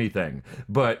change anything.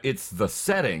 But it's the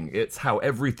setting. It's how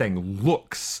everything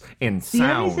looks and sounds.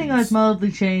 The only thing I'd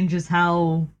mildly change is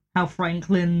how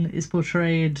Franklin is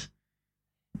portrayed.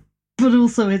 But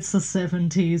also it's the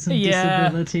 70s and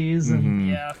disabilities. And,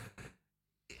 Yeah.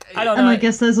 I don't know. and I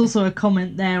guess there's also a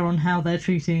comment there on how they're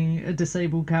treating a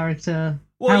disabled character.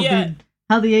 Well,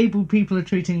 How the able people are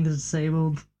treating the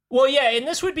disabled. Well, yeah, and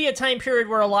this would be a time period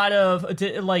where a lot of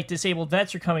disabled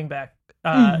vets are coming back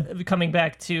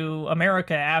to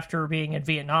America after being in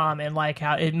Vietnam, and like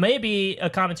how it may be a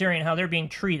commentary on how they're being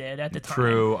treated at the time.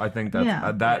 True. I think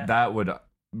that's that would.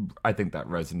 I think that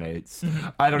resonates.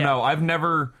 I don't know. I've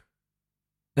never.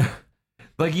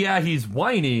 Like, he's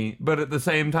whiny, but at the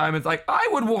same time, it's like, I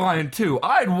would whine too.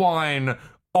 I'd whine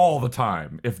all the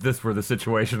time if this were the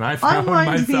situation I I found whined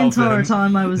myself the entire in.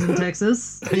 time I was in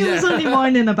Texas. He was only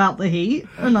whining about the heat,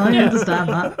 and I understand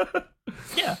that.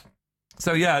 Yeah.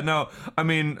 So no, I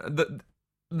mean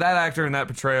that actor in that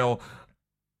portrayal.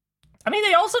 I mean,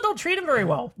 they also don't treat him very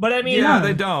well, but I mean,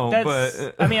 They don't. that's,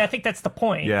 But I mean, I think that's the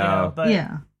point. Yeah. But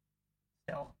Yeah.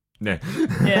 still. Yeah.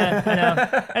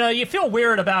 Yeah, I know. You feel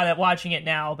weird about it watching it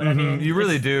now, but I mean, you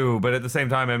really it's- do, but at the same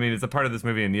time, I mean, it's a part of this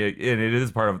movie, and it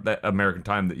is part of that American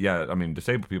time that, yeah, I mean,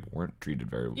 disabled people weren't treated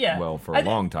very Yeah. well for a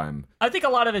long time. I think a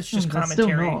lot of it's just But still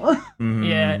commentary. not.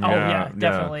 Yeah. Oh yeah,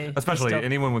 definitely. Especially Still-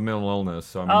 anyone with mental illness.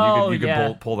 So I mean, Oh, you could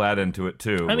yeah. pull that into it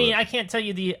too. I mean, but- I can't tell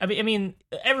you I mean,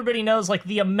 everybody knows like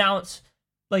the amount,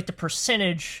 like the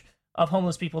percentage of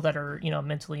homeless people that are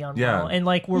mentally unwell, Yeah. and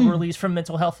like were released from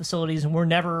mental health facilities and were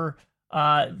never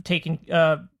taken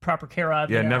proper care of.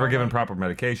 yeah, never given like- proper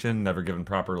medication, never given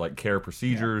proper like care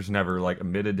procedures, never like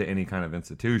admitted to any kind of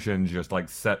institution, just like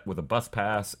set with a bus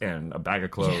pass and a bag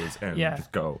of clothes and Yeah.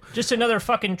 just go. Just another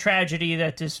fucking tragedy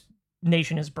that this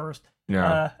nation has birthed.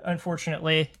 Yeah.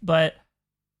 Unfortunately, but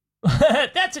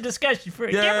that's a discussion for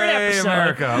a different Yay, episode.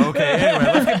 America. Okay,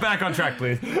 anyway, let's get back on track,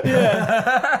 please.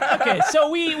 Okay, so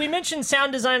we mentioned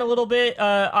sound design a little bit,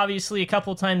 obviously a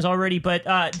couple times already, but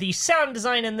the sound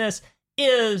design in this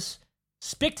is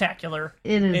spectacular.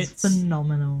 It is It's-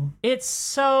 phenomenal. It's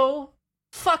so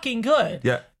fucking good.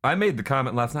 Yeah, I made the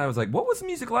comment last night. I was like, "What was the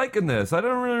music like in this?" I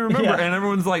don't really remember. Yeah. And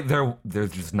everyone's like,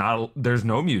 "There's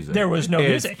no music. There was no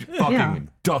It's music. Fucking Yeah.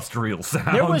 industrial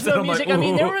sound." There was no And I'm music. like, I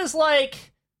mean, there "Ooh." was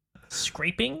like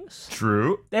scrapings.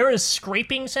 True. There was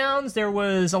scraping sounds. There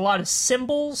was a lot of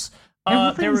cymbals. There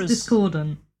Everything's was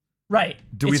discordant. right.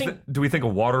 Do we think a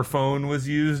water phone was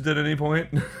used at any point?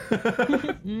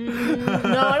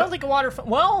 No, I don't think a water phone.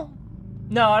 Well,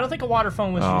 no, I don't think a water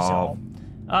phone was used at all.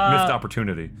 Missed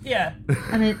opportunity. Yeah.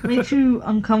 And it makes you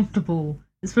uncomfortable,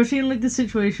 especially in like the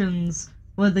situations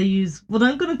where they use what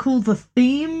I'm gonna call the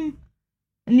theme,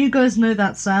 and you guys know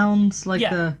that sound, like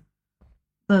Yeah.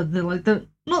 the like the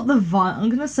not the I'm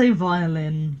gonna say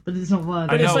violin, but it's not violin.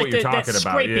 I it's know like what you're that talking about.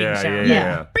 scraping Yeah, sound.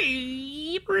 yeah.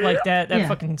 Beep, like that Yeah.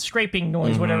 fucking scraping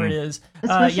noise, whatever it is.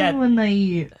 Especially Yeah, when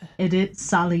they edit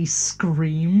Sally's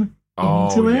scream Oh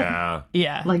into it. yeah.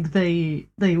 yeah. Like they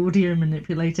audio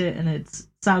manipulate it, and it's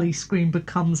Sally's scream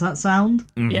becomes that sound.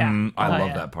 Yeah. Mhm. I Oh, love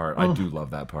yeah. that part. I Oh. do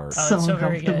love that part. Oh, So it's so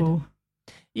very good. uncomfortable.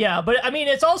 Yeah, but I mean,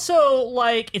 it's also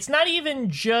like it's not even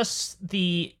just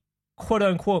the quote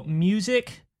unquote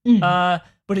music,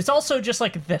 but it's also just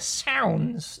like the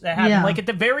sounds that happen. Yeah. Like at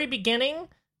the very beginning,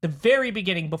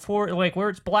 before like where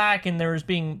it's black and there's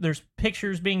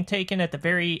pictures being taken at the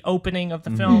very opening of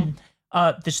the film.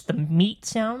 Just the meat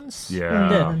sounds.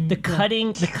 Yeah. The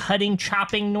cutting,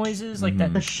 chopping noises like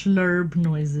that. The slurb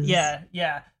noises.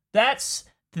 Yeah.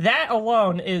 That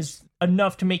alone is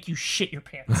enough to make you shit your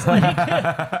pants.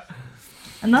 Like,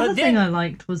 Another But thing then- I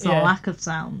liked was the Yeah. lack of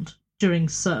sound during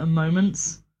certain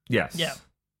moments. Yes. Yeah.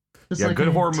 Just Yeah, like good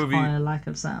an horror movie- entire lack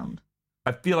of sound.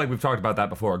 I feel like we've talked about that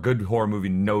before. A good horror movie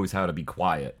knows how to be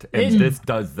quiet, and It- this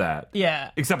does that.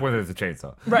 yeah. Except when there's a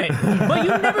chainsaw. Right, but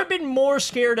you've never been more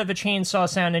scared of a chainsaw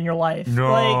sound in your life.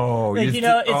 No, like you you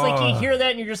know, just- it's like you ugh. hear that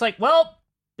and you're just like, well,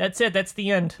 that's it. That's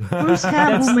the end. Bruce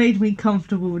Campbell made me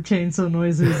comfortable with chainsaw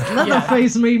noises.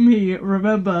 Leatherface made me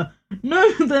remember,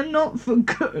 no, they're not for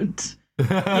good.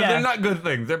 They're not good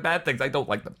things. They're bad things. I don't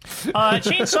like them.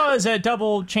 Chainsaw is a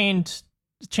double-chained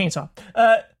chainsaw,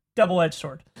 double-edged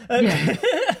sword. Yeah.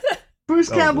 Bruce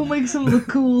Campbell makes them look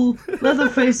cool.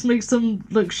 Leatherface makes them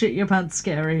look shit your pants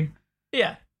scary.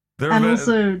 Yeah. And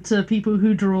also to people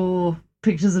who draw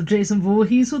pictures of Jason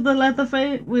Voorhees with the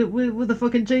Leatherface with the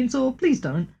fucking chainsaw, please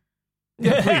don't.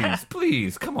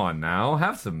 please, come on now.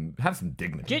 Have some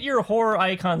dignity. Get your horror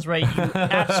icons right, you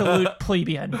absolute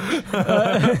plebeian.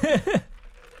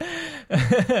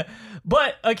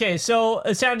 But okay, so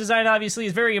sound design obviously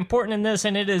is very important in this,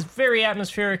 and it is very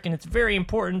atmospheric, and it's very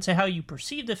important to how you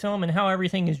perceive the film and how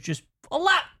everything is just a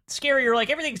lot scarier. Like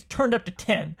everything's turned up to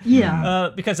 10. Yeah.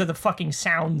 Because of the fucking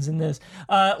sounds in this.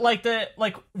 Like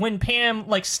when Pam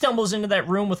like stumbles into that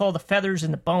room with all the feathers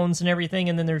and the bones and everything,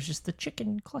 and then there's just the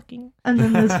chicken clucking. And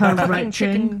then there's her Fucking retching.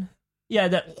 chicken. Yeah,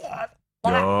 that.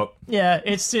 Yup. Yeah,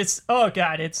 it's oh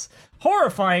god, it's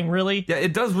horrifying, really. Yeah,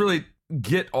 it does really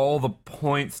get all the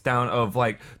points down of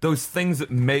like those things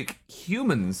that make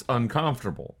humans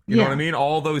uncomfortable. You know Yeah. what I mean?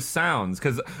 All those sounds,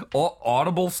 because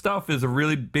audible stuff is a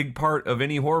really big part of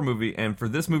any horror movie, and for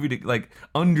this movie to like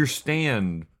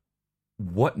understand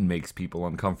what makes people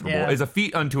uncomfortable Yeah. is a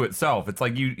feat unto itself. It's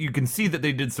like you can see that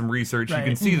they did some research. Right. You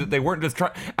can see that they weren't just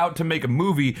out to make a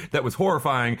movie that was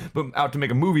horrifying, but out to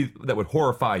make a movie that would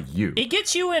horrify you. It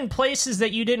gets you in places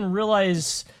that you didn't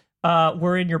realize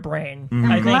were in your brain. I'm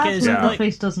I think glad is like,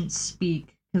 Leatherface doesn't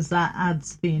speak, because that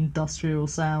adds the industrial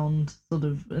sound sort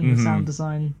of in the sound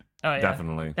design. oh, yeah.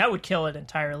 Definitely. That would kill it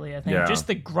entirely, I think. Yeah. Just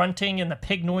the grunting and the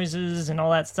pig noises and all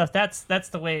that stuff. That's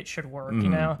the way it should work, you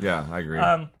know. Yeah, I agree.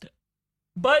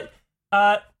 But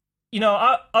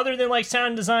other than like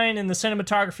sound design and the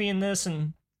cinematography in this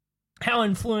and how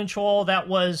influential that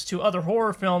was to other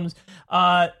horror films,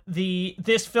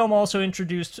 this film also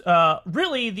introduced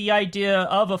really the idea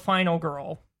of a final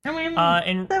girl. I mean,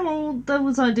 and there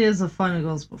was ideas of final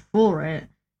girls before it.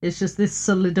 It's just this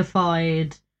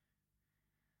solidified.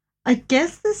 I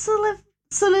guess this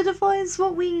solidifies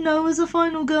what we know as a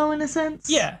final girl in a sense.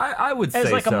 yeah, I would say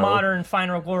as like so. a modern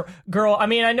final girl. I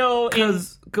mean, I know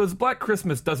Because Black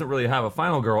Christmas doesn't really have a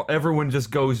final girl. Everyone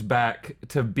just goes back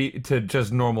to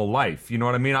just normal life. You know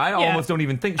what I mean? I almost don't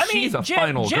even think she's a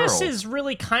final girl. Jess is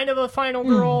really kind of a final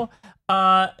girl.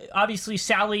 Obviously,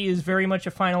 Sally is very much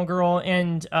a final girl,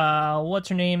 and what's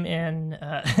her name in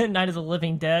Night of the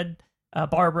Living Dead?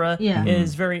 Barbara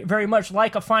is very, very much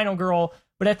like a final girl.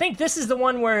 But I think this is the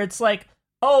one where it's like,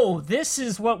 oh, this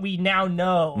is what we now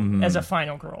know as a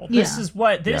final girl. This is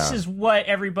what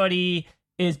everybody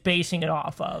is basing it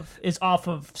off of. Is off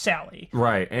of Sally.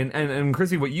 Right. And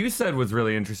Chrissy, what you said was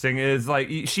really interesting is like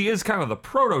she is kind of the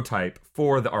prototype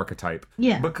for the archetype.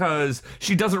 Yeah. Because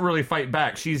she doesn't really fight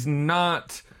back. She's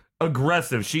not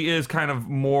aggressive. She is kind of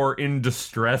more in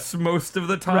distress most of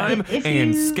the time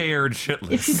and scared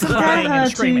shitless.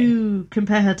 If you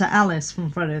compare her to Alice from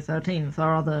Friday the 13th,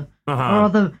 or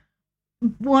other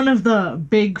one of the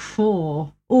big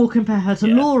four, or compare her to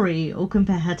Laurie, or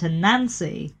compare her to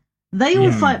Nancy, they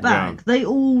all fight back. Yeah. They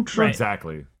all try.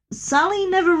 Exactly. Sally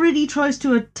never really tries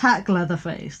to attack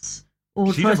Leatherface,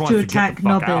 or She tries just to wants to get attack the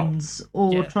fuck out. Nubbins,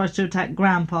 or tries to attack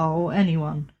Grandpa, or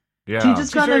anyone. Yeah. She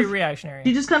just She's very reactionary.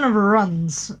 She just kind of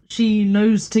runs. She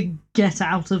knows to get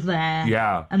out of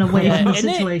there and away from the And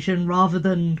then- situation rather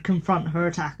than confront her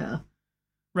attacker.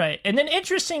 Right. And then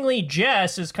interestingly,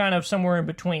 Jess is kind of somewhere in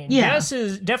between. Yeah. Jess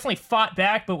is definitely fought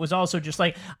back, but was also just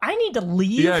like, I need to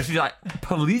leave. Yeah, she's like,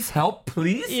 police help,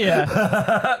 please?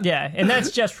 Yeah. Yeah. And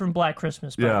that's just from Black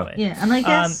Christmas, by the way. Yeah, and I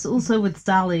guess also with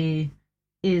Sally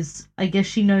is, I guess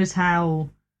she knows how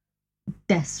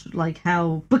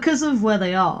because of where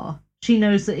they are, she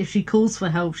knows that if she calls for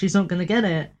help, she's not going to get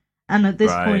it. And at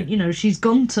this point, she's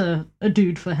gone to a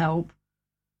dude for help.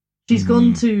 She's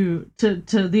gone to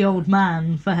the old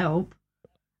man for help.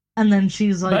 And then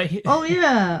she's like, oh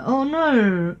yeah, oh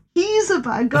no, he's a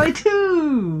bad guy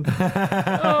too.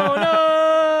 Oh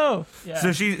no! Yeah.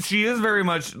 So she is very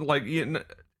much like,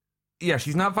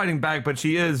 she's not fighting back, but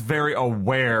she is very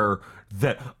aware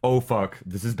that, oh fuck,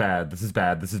 this is bad, this is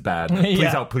bad, this is bad.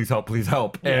 Please help, please help, please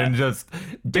help. Yeah. And just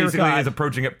basically is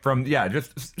approaching it from,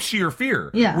 just sheer fear.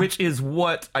 Yeah. Which is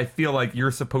what I feel like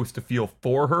you're supposed to feel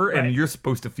for her and you're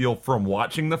supposed to feel from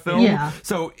watching the film. Yeah.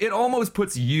 So it almost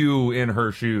puts you in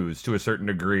her shoes to a certain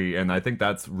degree, and I think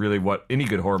that's really what any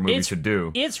good horror movie should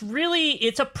do. It's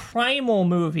a primal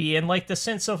movie in like the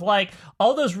sense of like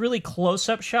all those really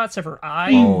close-up shots of her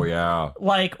eye. Oh yeah.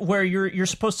 Like where you're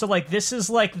supposed to like, this is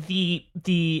like the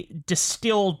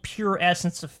distilled pure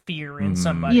essence of fear in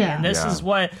somebody. Yeah. And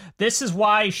this is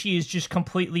why she is just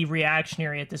completely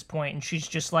reactionary at this point, and she's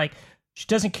just like, she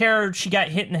doesn't care she got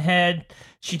hit in the head.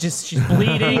 She's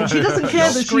bleeding. She doesn't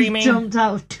care that screaming. she jumped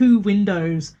out of 2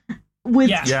 windows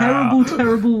with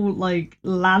terrible like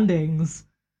landings.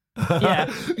 Yeah.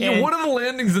 And- one of the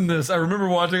landings in this, I remember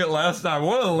watching it last time.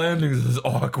 One of the landings is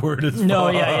awkward as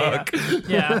fuck.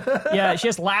 Yeah. She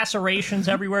has lacerations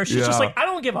everywhere. She's just Yeah. like, I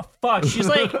don't give a fuck. She's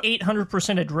like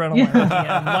 800% adrenaline at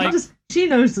the end. Like, She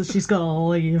knows that she's gotta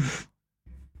leave.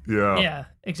 yeah,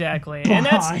 exactly. And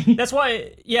that's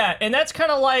why, and that's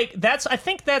kind of like, I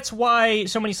think that's why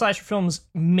so many slasher films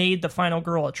made the final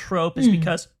girl a trope, is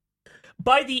because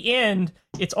by the end,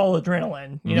 it's all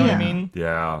adrenaline. You know what I mean?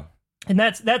 Yeah. And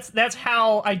that's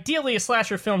how ideally a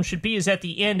slasher film should be, is at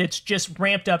the end it's just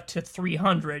ramped up to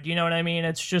 300. You know what I mean?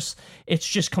 It's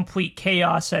just complete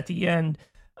chaos at the end,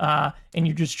 and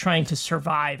you're just trying to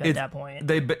survive at that point.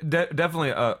 They definitely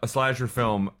a slasher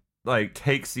film like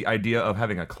takes the idea of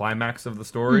having a climax of the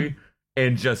story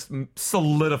and just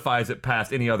solidifies it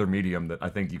past any other medium that I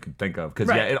think you can think of.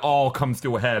 Because it all comes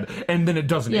to a head, and then it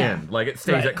doesn't end. Like it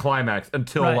stays at climax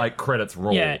until like credits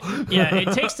roll. Yeah,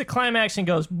 it takes the climax and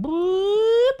goes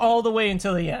bloop all the way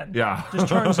until the end. Yeah. Just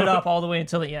turns it up all the way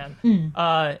until the end.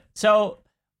 So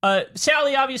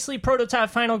Sally, obviously, prototype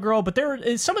final girl, but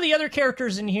some of the other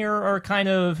characters in here are kind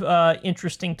of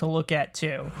interesting to look at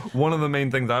too. One of the main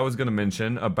things I was going to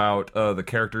mention about the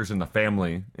characters in the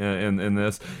family in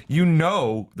this, you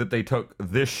know that they took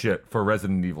this shit for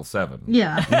Resident Evil 7.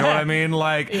 Yeah. You know what I mean?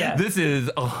 Like, this is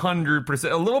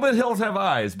 100%, a little bit Hills Have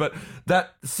Eyes, but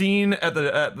that scene at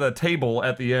the table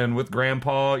at the end with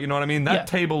Grandpa, you know what I mean? That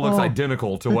table looks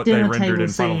identical to what they rendered in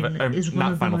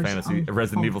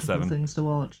Resident Evil 7. Things to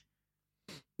watch.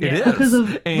 It is. because of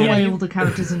the And- way all the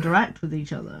characters interact with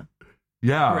each other.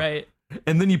 Yeah. Right.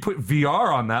 And then you put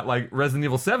VR on that, like Resident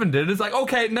Evil 7 did. It's like,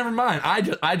 okay, never mind.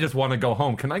 I just want to go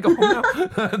home. Can I go home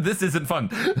now? This isn't fun.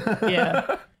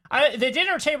 Yeah. The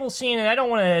dinner table scene, and I don't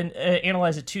want to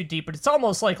analyze it too deep, but it's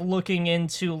almost like looking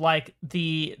into like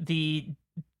the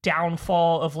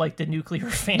downfall of like the nuclear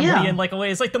family Yeah. in like a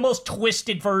way. It's like the most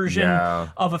twisted version Yeah.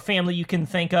 of a family you can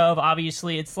think of.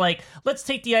 Obviously, it's like, let's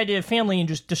take the idea of family and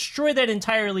just destroy that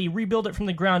entirely, rebuild it from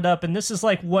the ground up, and this is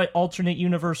like what alternate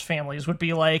universe families would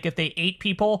be like if they ate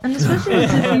people. And especially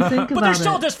if you think But about they're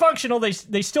still it, dysfunctional.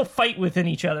 They still fight within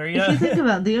each other. You if know? you think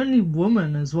about it, the only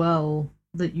woman as well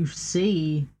that you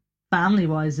see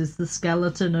family-wise is the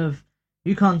skeleton of,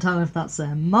 you can't tell if that's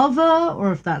their mother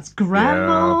or if that's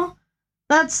grandma. Yeah.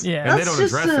 That's Yeah. And they that's don't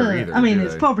just address her either, I mean, do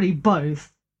it's they? probably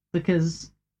both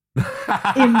because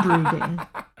inbreeding.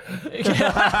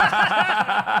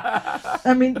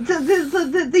 I mean,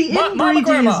 the Mama inbreeding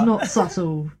grandma. is not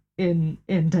subtle in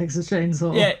Texas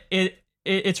Chainsaw. Yeah,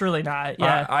 it's really not.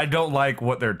 Yeah. I don't like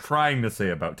what they're trying to say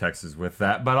about Texas with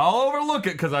that, but I'll overlook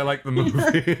it because I like the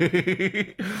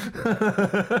movie.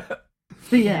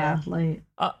 But yeah, like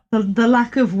Uh, the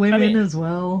lack of women mean- as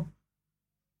well.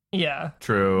 Yeah.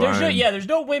 True. There's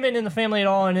no women in the family at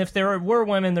all, and if there were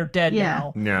women, they're dead Yeah.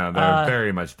 now. Yeah, they're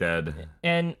very much dead.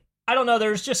 And I don't know,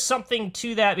 there's just something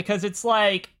to that because it's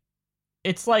like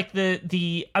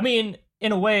the I mean,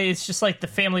 in a way, it's just like the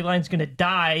family line's gonna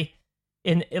die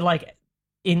in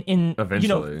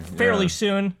Eventually, fairly yeah.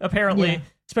 soon, apparently. Yeah.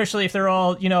 Especially if they're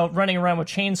all, running around with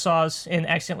chainsaws and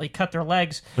accidentally cut their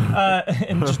legs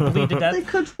and just bleed to They death.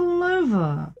 could fall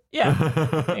over.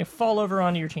 Yeah. They fall over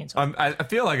onto your chainsaw. I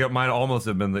feel like it might almost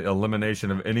have been the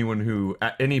elimination of anyone who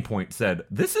at any point said,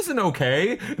 this isn't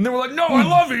okay. And they were like, no, I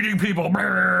love eating people.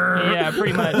 Yeah,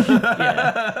 pretty much.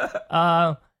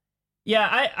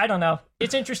 Yeah. I don't know.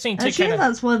 It's interesting I to assume kind of.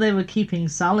 that's why they were keeping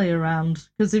Sally around.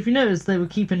 Because if you notice, they were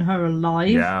keeping her alive.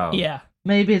 Yeah. Yeah.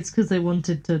 Maybe it's because they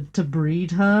wanted to breed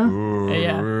her.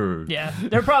 Ooh. Yeah.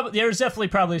 There's definitely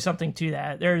probably something to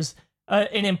that. There's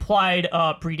an implied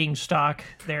breeding stock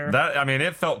there. That, I mean,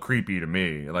 it felt creepy to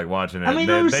me, like watching it. I mean,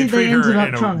 obviously treat they ended her up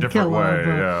in a trying to different kill her, way.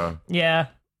 but- Yeah.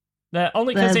 Yeah.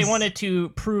 Only because they There's- wanted to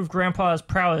prove Grandpa's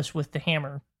prowess with the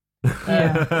hammer,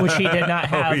 Yeah. which he did not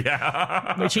have, Oh,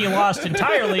 yeah. which he lost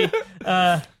entirely.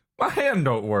 My hand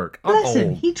don't work. I'm Bless him.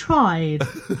 old. He tried.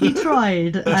 He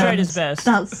tried. He tried his best.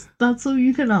 That's all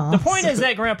you can ask. The point is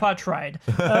that Grandpa tried.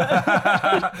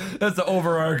 That's the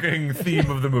overarching theme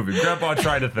of the movie. Grandpa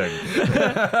tried a thing.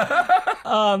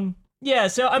 Yeah,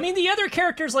 so I mean the other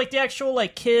characters, like the actual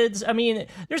like kids, I mean,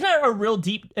 there's not a real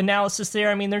deep analysis there.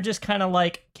 I mean, they're just kind of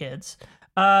like kids.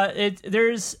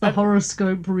 There's the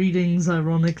horoscope readings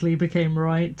ironically became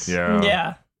right.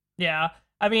 Yeah. yeah.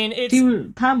 I mean, it's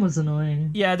Pam was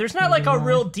annoying. yeah. There's not like a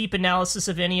real deep analysis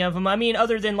of any of them. I mean,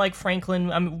 other than like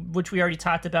Franklin, which we already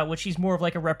talked about, which he's more of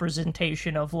like a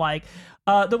representation of like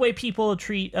the way people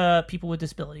treat people with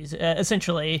disabilities.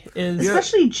 Essentially, is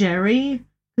Especially Jerry,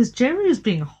 because Jerry is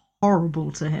being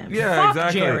horrible to him. Yeah, Fuck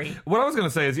exactly. Jerry. What I was gonna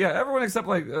say is, yeah, everyone except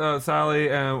like Sally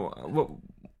and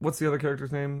what's the other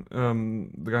character's name?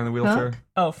 The guy in the wheelchair.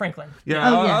 oh Franklin. Yeah,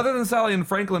 Oh, yeah. Other than Sally and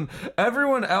Franklin,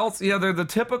 everyone else, yeah, they're the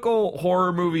typical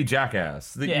horror movie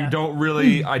jackass that Yeah. you don't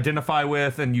really identify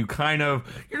with, and you're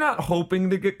not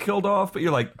hoping to get killed off, but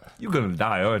you're like, you're gonna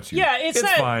die, aren't you? Yeah, it's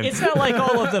not. fine. It's not like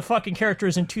all of the fucking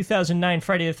characters in 2009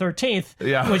 Friday the 13th,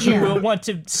 Yeah. which you Yeah. will want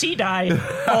to see die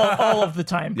all of the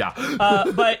time. Yeah.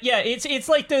 But yeah, it's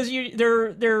like those.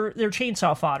 They're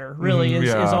chainsaw fodder. Really, is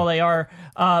yeah. all they are.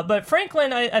 But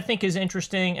Franklin, I think, is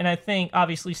interesting, and I think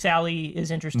obviously Sally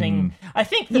is interesting. I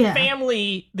think the Yeah.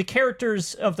 family, the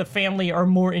characters of the family, are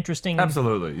more interesting.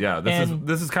 Absolutely, yeah. And-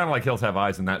 This is kind of like Hills Have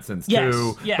Eyes in that sense Yes,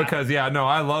 too. yeah. Because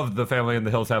I love the family in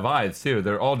the Hills Have Eyes too.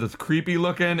 They're all just creepy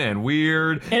looking and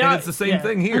weird, and I- it's the same yeah.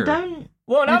 thing I here. don't.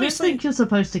 Well, and I don't obviously, think you're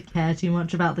supposed to care too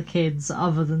much about the kids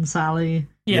other than Sally.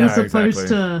 Yeah, You're supposed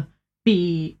exactly. to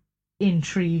be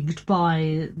intrigued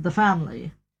by the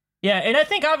family. yeah, and I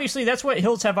think obviously that's what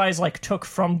Hills Have Eyes like took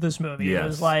from this movie. It Yes.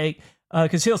 was like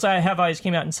because Hills Have Eyes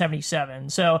came out in '77,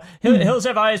 so Hills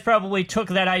Have Eyes probably took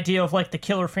that idea of like the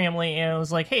killer family and it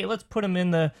was like, hey, let's put them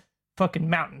in the fucking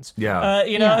mountains. Yeah.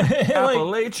 You know, like,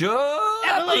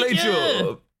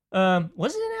 Appalachia.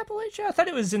 was it in Appalachia? I thought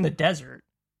it was in the desert.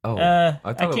 Oh, I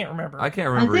thought can't remember. I can't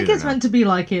I remember. think either it's now. meant to be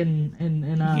like in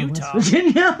Utah. West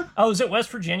Virginia. Oh, is it West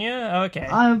Virginia? Okay.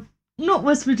 Not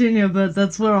West Virginia, but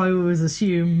that's where I always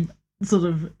assume sort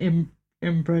of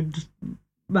inbred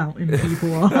mountain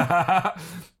people are.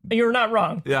 You're not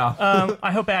wrong. Yeah.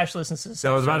 I hope Ash listens to this.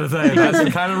 I was about to say,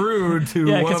 that's kind of rude to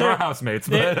Yeah, one 'cause of our they're- housemates.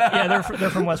 They're, But yeah, they're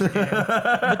from West Virginia,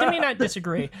 but they may not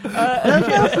disagree.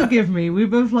 They'll forgive me. We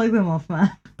both like them off,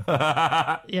 man.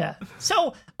 Yeah.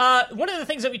 So one of the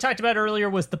things that we talked about earlier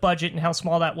was the budget and how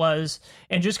small that was,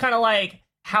 and just kind of like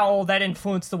how that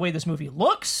influenced the way this movie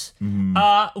looks.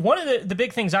 One of the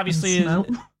big things, obviously, is Smell.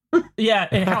 yeah,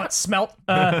 and how it smelt.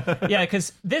 Yeah,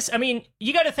 because this, I mean,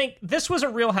 you got to think this was a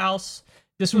real house.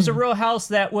 This was a real house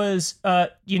that was,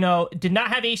 did not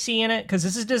have AC in it, because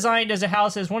this is designed as a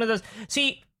house as one of those.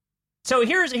 See, so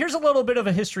here's a little bit of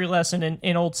a history lesson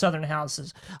in old Southern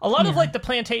houses. A lot of like the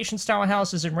plantation style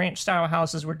houses and ranch style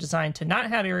houses were designed to not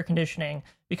have air conditioning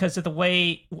because of the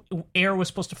way air was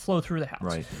supposed to flow through the house.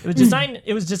 Right.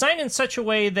 It was designed in such a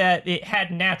way that it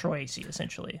had natural AC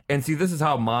essentially. And see, this is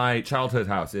how my childhood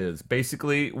house is.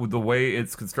 Basically, the way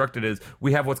it's constructed is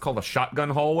we have what's called a shotgun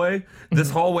hallway.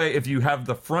 This hallway, if you have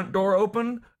the front door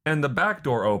open and the back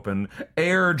door open,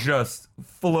 air just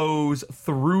flows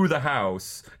through the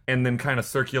house and then kind of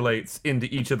circulates into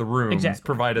each of the rooms, Exactly.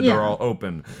 provided Yeah. they're all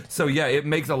open. So yeah, it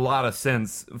makes a lot of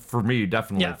sense for me,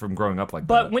 definitely, Yeah. from growing up like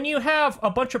But that. when you have a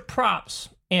bunch of props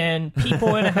and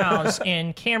people in a house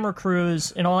and camera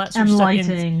crews and all that sort And of stuff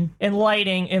lighting. and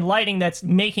lighting that's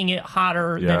making it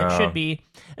hotter than it Yeah. should be,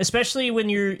 especially when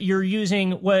you're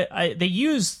using they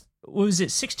use. Was it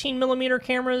 16 millimeter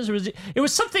cameras, or it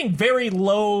was something very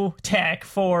low tech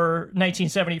for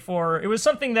 1974? It was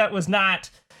something that was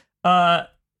not.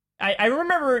 I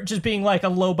remember it just being like a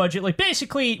low budget, like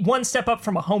basically one step up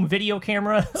from a home video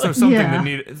camera. So something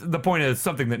Yeah. the point is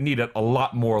something that needed a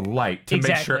lot more light to make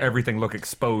sure Exactly. everything looked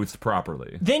exposed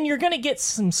properly. Then you're gonna get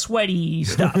some sweaty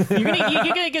stuff. You're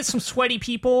gonna get some sweaty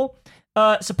people.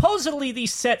 Supposedly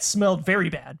these sets smelled very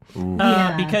bad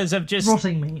Yeah. because of just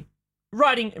Rotting meat.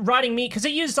 rotting meat, because they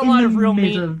used a In lot the of real mid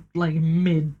meat. of, like,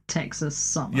 mid-Texas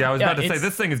summer. Yeah, I was Yeah, about to say it's-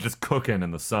 this thing is just cooking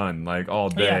in the sun like all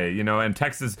day, Yeah. you know. And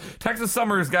Texas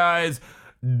summers, guys,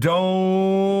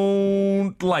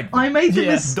 don't like. I made the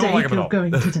Yeah. Don't like mistake them at all. of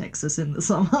going to Texas in the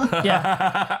summer.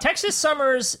 Yeah, Texas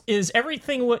summers is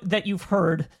everything that you've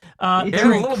heard. It's And a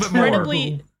little bit more.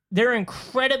 incredible. They're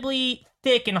incredibly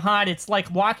thick and hot. It's like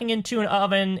walking into an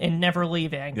oven and never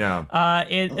leaving. Yeah.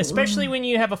 Especially when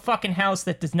you have a fucking house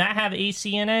that does not have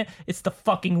AC in it. It's the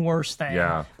fucking worst thing.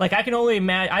 Yeah. Like, I can only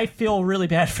imagine. I feel really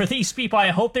bad for these people. I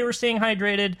hope they were staying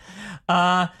hydrated.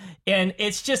 And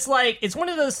it's just like, it's one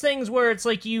of those things where it's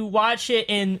like you watch it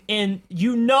and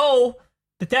you know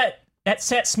that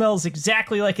set smells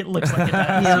exactly like it looks like it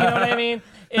does. Yeah. You know what I mean?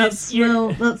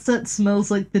 You're- That set smells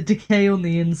like the decay on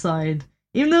the inside.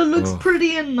 Even though it looks Ugh.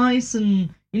 pretty and nice and,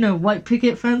 white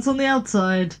picket fence on the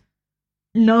outside.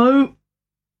 No.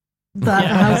 That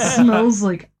Yeah. house smells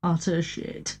like utter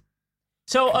shit.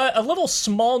 So a little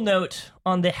small note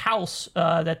on the house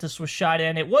that this was shot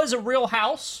in. It was a real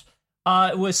house.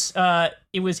 It was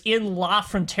in La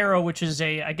Frontera, which is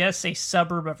I guess a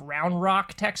suburb of Round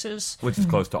Rock, Texas. Which is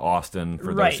close to Austin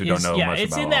for Right. those who don't know much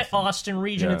it's about in that Austin. Austin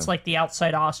region. Yeah. It's like the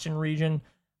outside Austin region,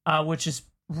 which is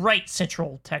right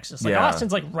central Texas. Like Yeah.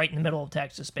 Austin's like right in the middle of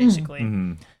Texas, basically.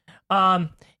 Mhm.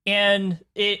 And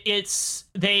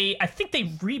I think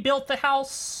they rebuilt the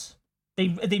house. They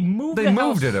moved They the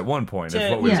moved house it at one point. to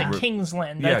is what we was Yeah. it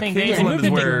Kingsland? Yeah, I think Kingsland they moved is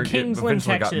it where to it Kingsland,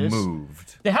 eventually Texas. got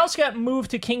moved. The house got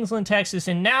moved to Kingsland, Texas,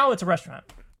 and now it's a restaurant.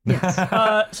 Yes.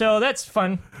 So that's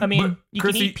fun. I mean, But, you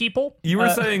Chrissy, can eat people. You were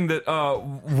saying that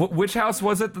which house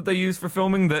was it that they used for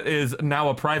filming that is now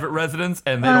a private residence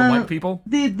and they don't like people?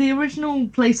 The original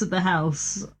place at the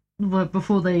house,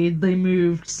 before they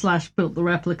moved / built the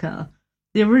replica,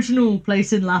 the original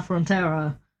place in La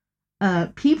Frontera,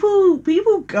 people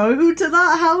go to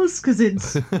that house because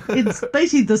it's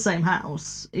basically the same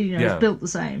house. Yeah. It's built the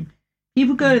same.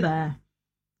 People go there,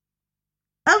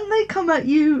 and they come at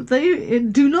you. They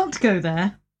do not go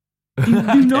there. Do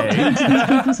not Okay. go to these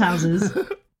people's houses,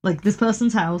 like this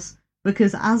person's house,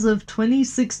 because as of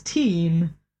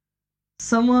 2016,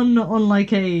 someone on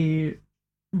like a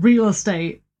real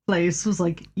estate place was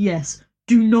like, yes,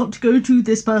 do not go to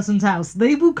this person's house.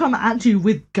 They will come at you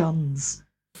with guns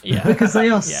yeah. because they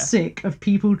are Yeah. sick of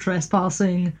people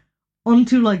trespassing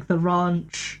onto like the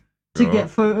ranch to Ugh. get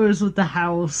photos with the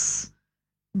house.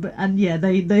 And yeah,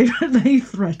 they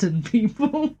threaten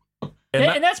people.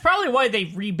 And that's probably why they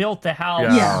rebuilt the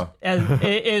house. Yeah.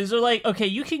 Is they're like, okay,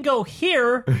 you can go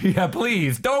here. Yeah,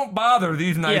 please don't bother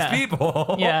these nice Yeah.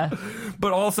 people. Yeah.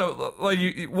 But also, like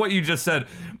what you just said,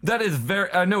 that is very.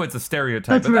 I know it's a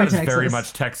stereotype, That's but that very is very Texas.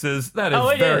 much Texas. That Oh,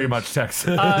 is it very is. much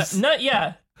Texas.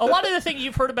 Yeah. a lot of the things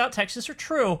you've heard about Texas are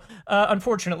true,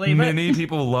 unfortunately. But Many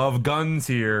people love guns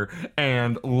here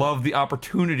and love the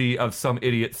opportunity of some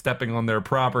idiot stepping on their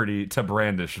property to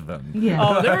brandish them. Yeah.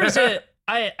 oh, there was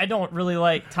I don't really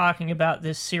like talking about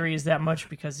this series that much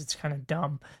because it's kind of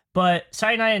dumb. But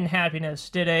Cyanide and Happiness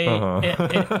did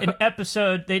an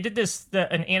episode. They did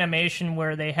an animation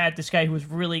where they had this guy who was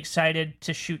really excited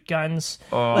to shoot guns,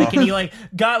 and he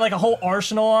got a whole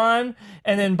arsenal on,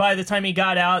 and then by the time he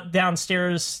got out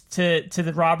downstairs to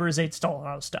the robbers, they'd stolen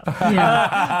all the stuff.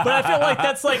 Yeah. But I feel like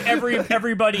that's like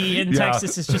everybody in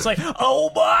Texas is just like, oh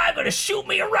boy, I'm gonna shoot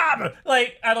me a robber.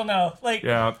 Like I don't know, like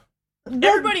Yeah.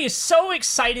 everybody is so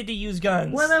excited to use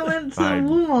guns. When I went to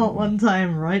Walmart one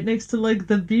time, right next to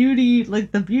the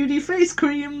beauty face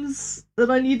creams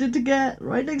that I needed to get,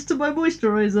 right next to my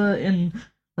moisturizer, in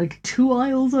 2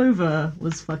 aisles over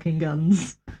was fucking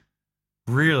guns.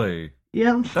 Really?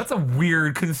 Yep. That's a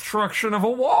weird construction of a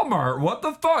Walmart. What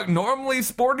the fuck? Normally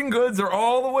sporting goods are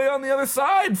all the way on the other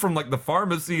side from the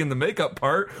pharmacy and the makeup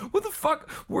part. What the fuck?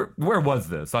 Where was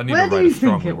this? I need Where to do write you a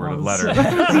strongly think it worded was?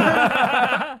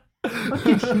 letter.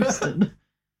 Fucking Houston.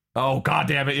 Oh god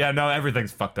damn it. Yeah, no,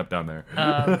 everything's fucked up down there.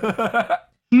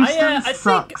 Houston I think-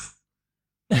 sucks.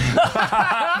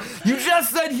 You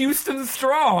just said Houston's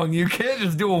strong. You can't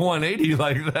just do a 180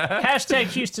 like that. Hashtag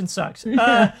Houston sucks.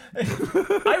 I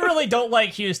really don't like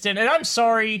Houston, and I'm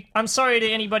sorry. I'm sorry to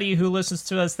anybody who listens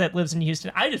to us that lives in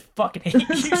Houston. I just fucking hate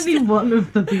There's only Houston. one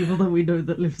of the people that we know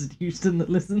that lives in Houston that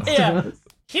listens to Yeah. us.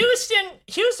 Houston.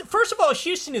 First of all,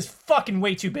 Houston is fucking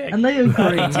way too big. And they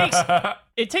agree.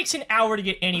 It takes an hour to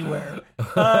get anywhere.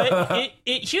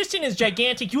 Houston is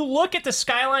gigantic. You look at the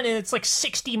skyline, and it's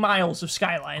 60 miles of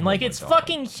skyline. It's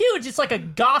fucking huge. It's like a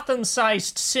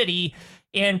Gotham-sized city,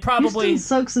 and probably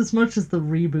Houston sucks as much as the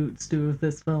reboots do of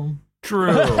this film.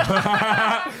 True.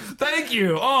 Thank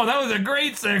you. Oh, that was a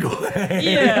great segue.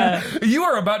 Yeah. You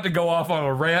are about to go off on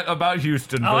a rant about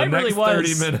Houston for I the next really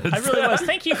was. 30 minutes. I really was.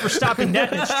 Thank you for stopping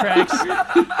that in its tracks.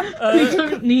 We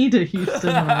don't need a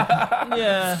Houston one.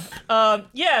 Yeah.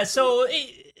 So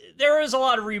there is a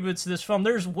lot of reboots to this film.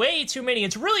 There's way too many.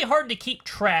 It's really hard to keep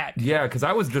track. Yeah, because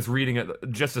I was just reading it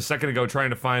just a second ago, trying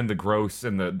to find the gross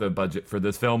and the budget for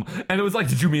this film, and it was like,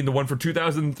 did you mean the one from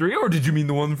 2003, or did you mean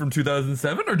the one from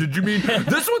 2007, or did you mean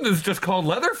this one is just called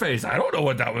Leatherface? I don't know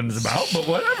what that one's about, but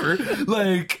whatever.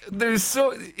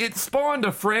 It spawned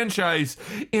a franchise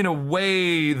in a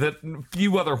way that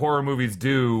few other horror movies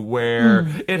do, where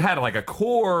it had a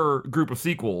core group of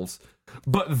sequels.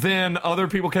 But then other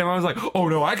people came on and was like, oh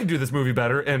no, I can do this movie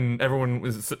better. And everyone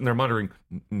was sitting there muttering,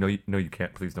 no, you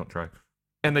can't. Please don't try.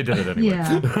 And they did it anyway.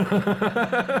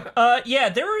 Yeah.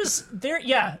 There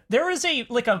is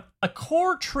a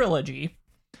core trilogy.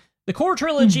 The core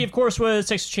trilogy, of course, was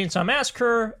Texas Chainsaw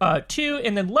Massacre 2,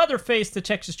 and then Leatherface, the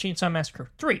Texas Chainsaw Massacre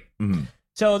 3. Mhm.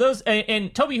 So those,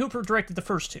 and Tobe Hooper directed the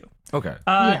first two. Okay.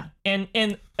 And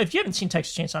if you haven't seen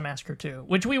Texas Chainsaw Massacre 2,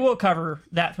 which we will cover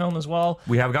that film as well.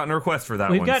 We have gotten a request for that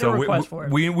We've one. gotten a request for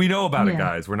it. We know about it, Yeah.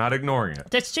 guys. We're not ignoring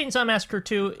it. Texas Chainsaw Massacre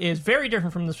 2 is very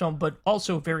different from this film, but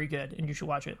also very good, and you should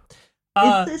watch it.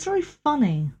 It's very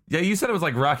funny. Yeah, you said it was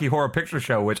like Rocky Horror Picture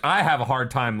Show, which I have a hard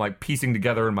time piecing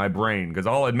together in my brain, because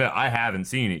I'll admit I haven't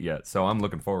seen it yet, so I'm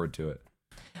looking forward to it.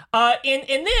 And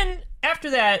then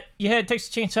after that, you had Texas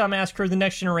Chainsaw Massacre: The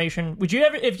Next Generation.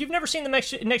 If you've never seen the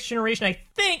Next Generation,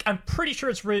 I'm pretty sure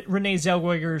it's Renee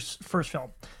Zellweger's first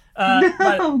film. By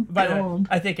the way, God.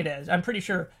 I think it is. I'm pretty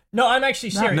sure. No, I'm actually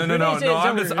serious. No. Renee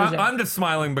Zellweger is I'm just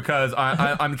smiling because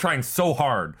I'm trying so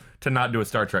hard to not do a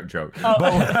Star Trek joke. I'm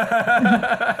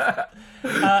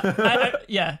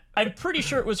pretty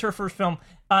sure it was her first film.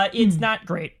 It's not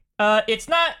great. It's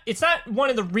not one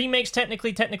of the remakes.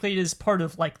 Technically, it is part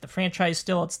of the franchise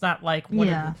still. It's not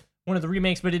one of the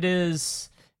remakes, but it is.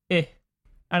 I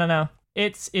don't know.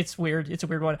 It's weird. It's a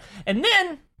weird one. And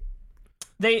then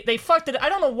they fucked it. I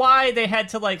don't know why they had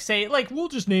to say we'll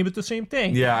just name it the same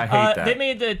thing. Yeah, I hate that. They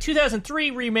made the 2003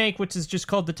 remake, which is just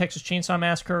called the Texas Chainsaw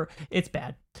Massacre. It's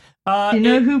bad. Do you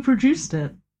know who produced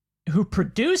it? Who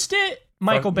produced it?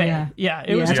 Michael Bay. Yeah.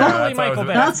 It was Yeah. totally Michael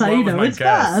Bay. That's how you know it's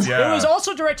bad. Yeah. It was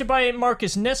also directed by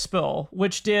Marcus Nispel,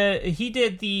 which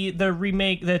did the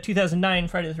remake, the 2009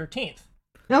 Friday the 13th.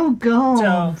 Oh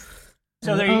god.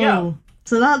 So there you go.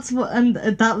 So that's what, and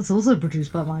that was also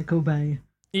produced by Michael Bay.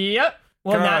 Yep.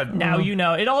 Well, God. now you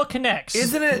know. It all connects.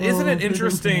 Isn't it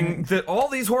interesting that all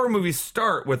these horror movies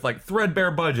start with threadbare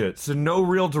budgets and no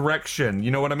real direction, you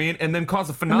know what I mean? And then cause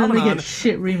a And then phenomenon. they get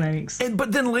shit remakes.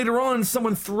 But then later on,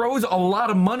 someone throws a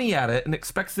lot of money at it and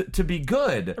expects it to be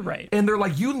good. Right. And they're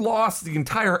like, you lost the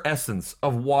entire essence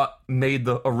of what made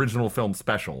the original film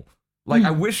special. Like,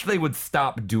 I wish they would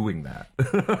stop doing that.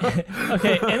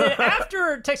 Okay, and then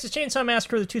after Texas Chainsaw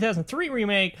Massacre, the 2003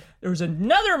 remake, there was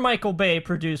another Michael Bay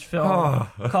produced film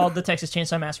called The Texas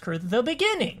Chainsaw Massacre: The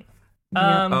Beginning.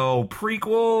 Oh,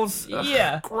 prequels? Ugh,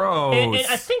 Yeah. gross. And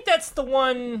I think that's the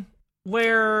one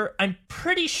where I'm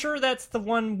pretty sure that's the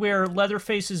one where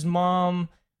Leatherface's mom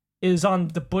is on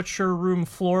the butcher room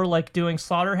floor, like doing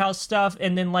slaughterhouse stuff,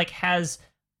 and then like has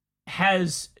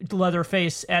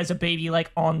Leatherface as a baby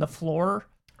like on the floor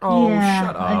Oh, yeah,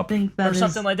 shut I up. think that or is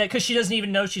something like that, because she doesn't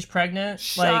even know she's pregnant.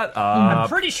 Shut like, up. I'm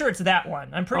pretty sure it's that one.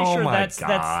 I'm pretty Oh sure my that's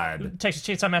God. Texas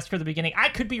Chainsaw Massacre: The Beginning. I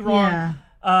could be wrong. Yeah.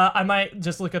 I might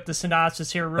just look up the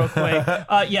synopsis here real quick.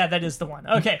 Yeah, that is the one.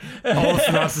 Okay. All the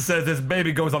synopsis says this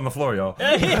baby goes on the floor, y'all.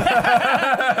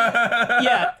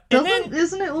 Yeah. And then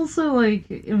Isn't it also like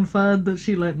inferred that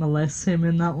she like molests him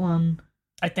in that one?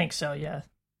 I think so, yeah.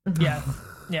 Yeah.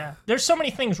 Yeah. There's so many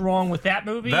things wrong with that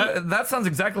movie. That sounds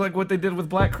exactly like what they did with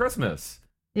Black Christmas.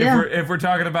 Yeah. If we're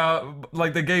talking about,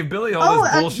 like, they gave Billy all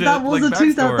this and bullshit, that was like,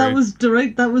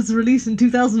 backstory. that was released in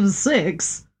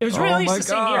 2006. It was Oh released my the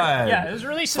same year. God. Yeah, it was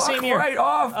released the Fuck same year. right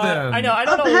off, then. I know. I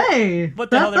don't know. Hey,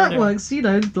 what the hell they were that doing. works. You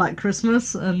know, Black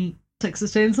Christmas and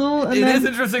Texas Chainsaw. And It then, is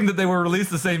interesting that they were released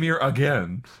the same year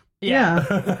again. yeah.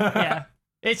 Yeah.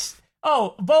 It's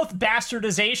both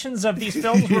bastardizations of these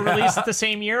films were released at the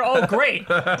same year. Oh, great!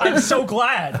 I'm so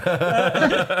glad.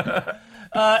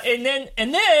 And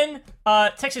then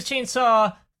Texas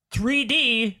Chainsaw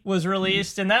 3D was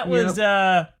released, and that was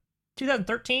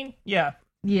 2013. Yeah.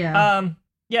 Yeah.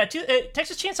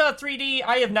 Texas Chainsaw 3D.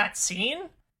 I have not seen.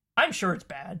 I'm sure it's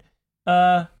bad.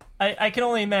 I can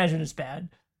only imagine it's bad.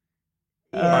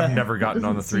 I've never gotten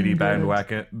on the doesn't 3D seem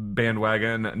good.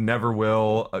 bandwagon. Never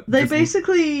will. They Just-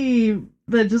 basically,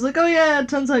 they're just like, oh yeah, it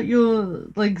turns out you're,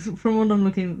 like, from what I'm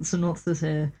looking at the synopsis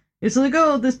here, it's like,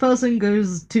 oh, this person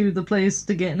goes to the place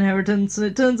to get inheritance, and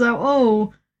it turns out,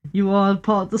 oh, you are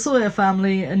part of the Sawyer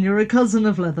family, and you're a cousin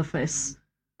of Leatherface.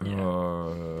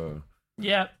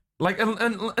 Yeah. Like, and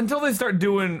until they start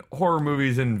doing horror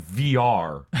movies in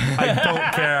VR, I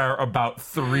don't care about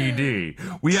 3D.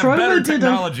 We have Troma better did a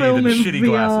technology film than in shitty VR.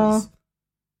 glasses.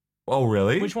 Oh,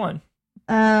 really? Which one?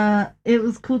 It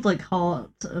was called, like,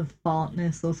 Heart of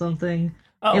Fartness or something.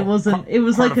 Oh, It wasn't, it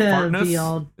was Heart like of a Fartness?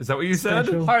 VR Is that what you said?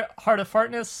 special. Heart of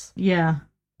Fartness. Yeah.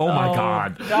 Oh my Oh,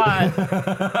 god. God.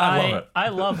 I love it. I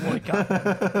love Lloyd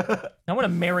Kaufman. I want to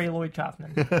marry Lloyd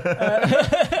Kaufman.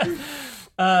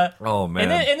 Oh man.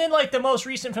 And then like the most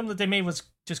recent film that they made was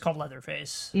just called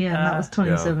Leatherface. Yeah, and that was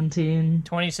 2017.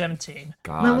 2017.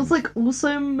 God. That was like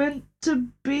also meant to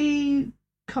be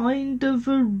kind of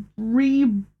a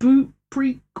reboot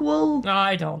prequel.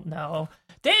 I don't know.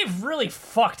 They've really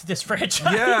fucked this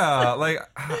franchise. Yeah, like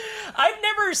I've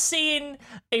never seen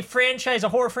a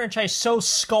horror franchise so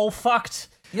skull fucked.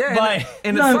 yeah, by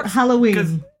and it No, sucks 'cause-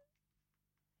 Halloween.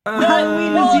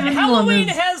 Halloween Well, is the only Halloween one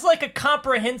that's- has like a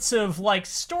comprehensive like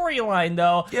storyline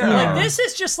though. Yeah. Like this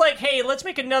is just like, hey, let's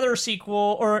make another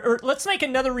sequel or let's make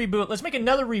another reboot. Let's make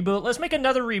another reboot. Let's make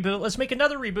another reboot. Let's make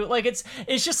another reboot. Like it's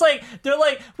just like they're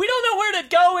like, we don't know where to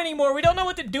go anymore. We don't know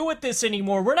what to do with this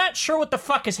anymore. We're not sure what the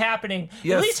fuck is happening.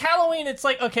 Yes. At least Halloween, it's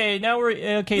like, okay, now now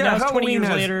it's 20 Halloween years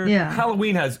has- later. Yeah.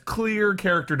 Halloween has clear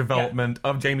character development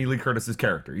of Jamie Lee Curtis's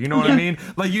character. You know what I mean?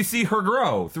 Like you see her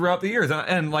grow throughout the years,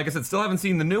 and like I said, still haven't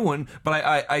seen the new one, but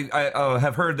I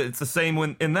have heard that it's the same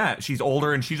one in that she's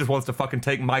older and she just wants to fucking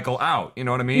take Michael out. You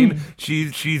know what I mean?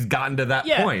 She's gotten to that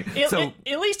Yeah, point.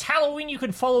 at least Halloween you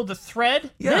can follow the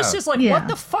thread. Yeah. This is like, Yeah. what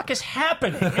the fuck is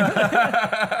happening?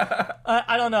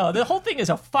 I don't know. The whole thing is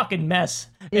a fucking mess.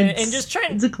 And just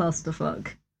trying, It's a clusterfuck.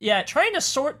 trying to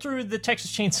sort through the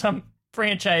Texas Chainsaw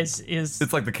franchise is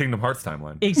It's like the Kingdom Hearts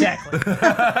timeline. exactly,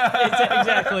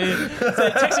 exactly. It's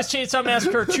a Texas Chainsaw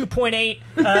Massacre 2.8.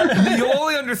 You'll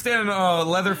only understand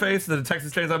Leatherface, the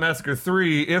Texas Chainsaw Massacre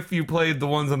 3, if you played the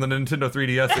ones on the Nintendo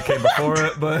 3DS that came before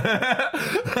it. But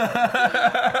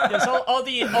There's all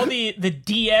the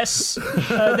DS.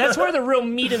 That's where the real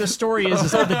meat of the story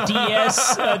is all the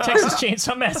DS Texas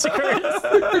Chainsaw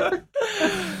Massacre.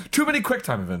 too many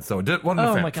QuickTime events, though. Wasn't a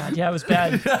Oh fan. my god, yeah, it was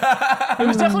bad. It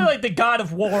was definitely like the God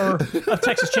of War of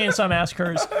Texas Chainsaw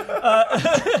Massacres.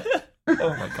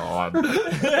 Oh my god.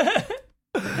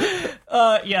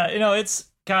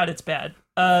 It's bad.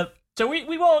 So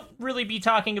we won't really be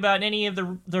talking about any of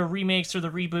the remakes or the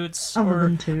reboots. Other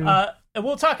than two.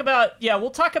 We'll talk about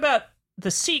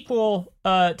the sequel,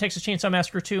 Texas Chainsaw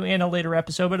Massacre 2, in a later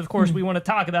episode. But of course, we want to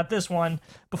talk about this one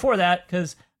before that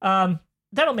because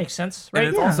that'll make sense, right?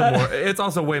 And it's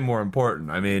also way more important.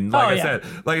 I mean, like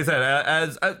I said,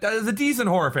 as a decent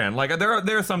horror fan, like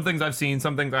there are some things I've seen,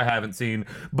 some things I haven't seen,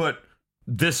 but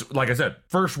this, like I said,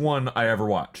 first one I ever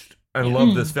watched. I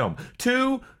love this film.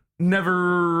 2,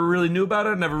 never really knew about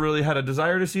it, never really had a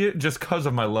desire to see it, just because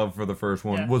of my love for the first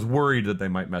one. Yeah. Was worried that they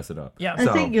might mess it up. Yeah. I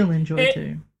think you'll enjoy it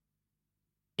too.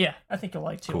 Yeah, I think you'll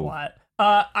like 2 a Cool. lot.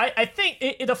 I think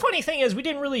the funny thing is we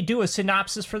didn't really do a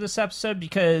synopsis for this episode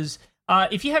because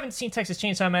if you haven't seen Texas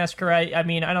Chainsaw Massacre, I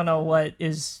mean, I don't know what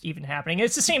is even happening.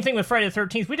 It's the same thing with Friday the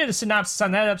 13th. We did a synopsis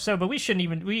on that episode, but we didn't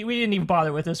even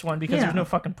bother with this one because there's no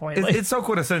fucking point. It's so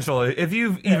quintessential. If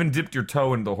you've even dipped your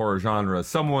toe into the horror genre,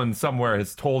 someone somewhere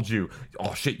has told you,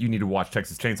 oh shit, you need to watch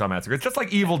Texas Chainsaw Massacre. It's just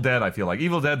like Evil Dead, I feel like.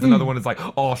 Evil Dead's another one. It's like,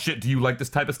 oh shit, do you like this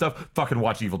type of stuff? Fucking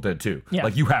watch Evil Dead 2. Yeah.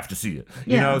 Like, you have to see it.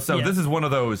 You Yeah. know? So Yeah. this is one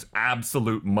of those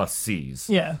absolute must-sees.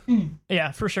 Yeah.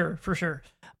 Yeah, for sure.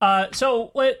 So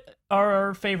what are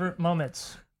our favorite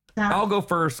moments? I'll go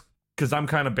first because I'm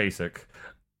kind of basic.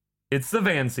 It's the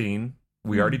van scene.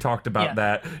 We already talked about Yeah.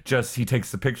 that. Just he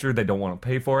takes the picture, they don't want to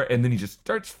pay for it, and then he just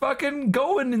starts fucking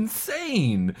going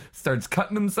insane. Starts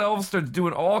cutting himself, starts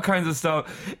doing all kinds of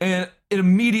stuff, and it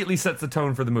immediately sets the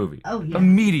tone for the movie. Oh, yeah.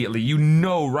 Immediately, you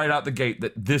know right out the gate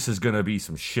that this is gonna be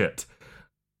some shit.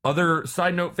 Other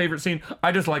side note, favorite scene,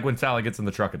 I just like when Sally gets in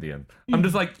the truck at the end. I'm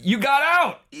just like, you got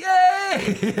out! Yay!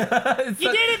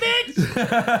 You did it,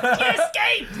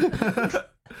 bitch! You escaped!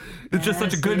 It's just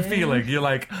such a good Yes, feeling. You're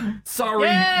like, sorry,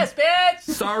 Yes, bitch!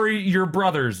 sorry, your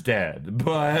brother's dead,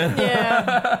 but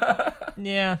Yeah.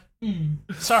 Yeah.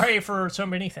 Sorry for so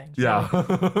many things. yeah.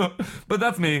 But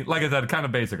that's me. Like I said, kind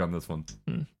of basic on this one.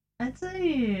 I'd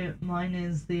say mine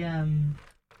is the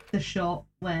shot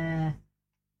where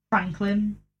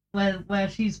Franklin, where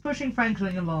she's pushing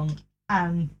Franklin along,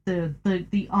 and the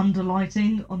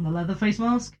underlighting on the leather face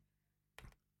mask,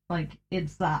 like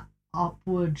it's that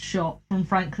upward shot from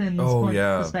Franklin's Oh,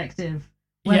 yeah. perspective,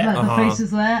 where Yeah. like, the face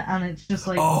is there, and it's just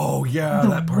like Oh yeah, the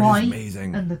that part white is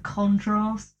amazing. and the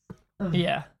contrast. Of,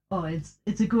 Yeah. Oh, it's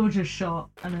a gorgeous shot,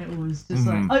 and it was just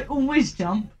Mhm. like I always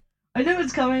jump. I know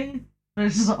it's coming, but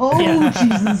it's just like, oh Yeah.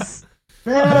 Jesus!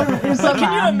 There is a Like,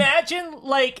 can you man. imagine,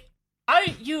 like,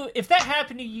 if that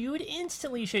happened to you, you would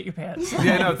instantly shit your pants.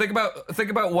 Yeah, no. Think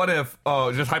about what if,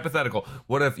 just hypothetical.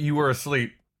 What if you were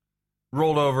asleep,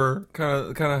 rolled over,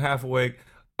 kind of half awake,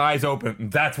 eyes open,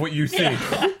 and that's what you see.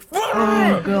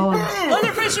 Oh god!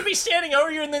 Leatherface would be standing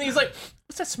over you, and then he's like,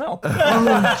 "What's that smell? Oh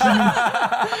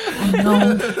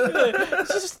no!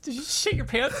 Did you shit your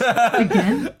pants?"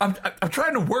 Again? I'm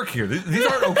trying to work here. These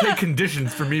aren't okay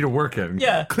conditions for me to work in.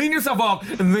 Yeah. Clean yourself off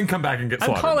and then come back and get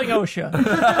I'm slaughtered. calling OSHA.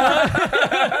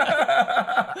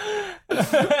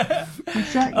 You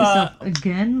shot yourself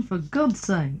again, for God's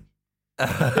sake!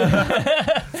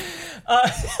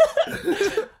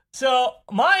 So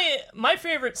my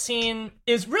favorite scene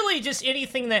is really just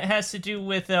anything that has to do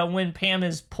with when Pam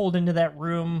is pulled into that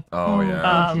room. Oh yeah.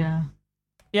 God, Um, yeah.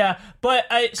 Yeah, but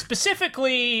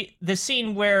specifically the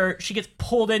scene where she gets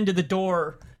pulled into the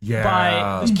door Yeah.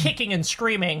 by kicking and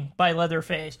screaming by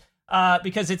Leatherface.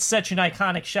 Because it's such an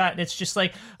iconic shot, and it's just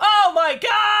like, oh my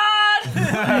god!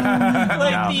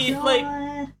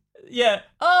 God. Yeah,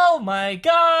 oh my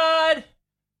god!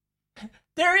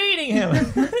 They're eating him.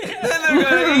 They're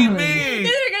gonna eat me.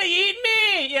 They're gonna eat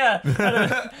me.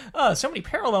 Yeah. Oh, so many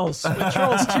parallels with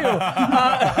Trolls too.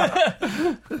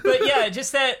 But yeah,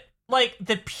 just that, like,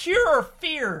 the pure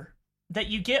fear that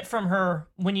you get from her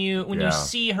when you Yeah.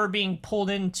 see her being pulled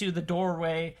into the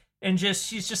doorway, and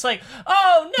she's just like,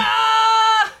 oh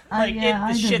no! Like yeah, the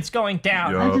I shit's going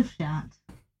down. Yeah. I'd have shat.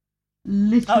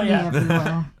 Literally Oh, yeah.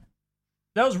 everywhere.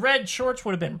 Those red shorts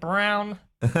would have been brown.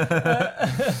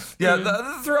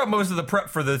 Yeah, throughout most of the prep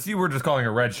for this, you were just calling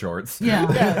her red shorts.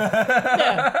 Yeah.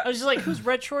 Yeah, I was just like, who's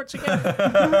red shorts again?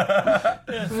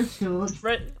 For sure.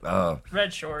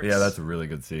 Red shorts. Yeah, that's a really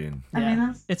good scene. I mean,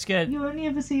 that's It's good. you only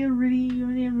ever see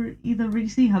either really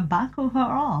see her back or her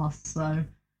ass. So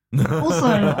also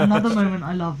another moment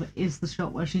I love is the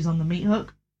shot where she's on the meat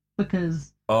hook,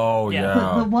 because Oh Yeah.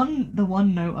 yeah. the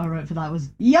one note I wrote for that was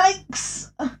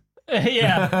yikes.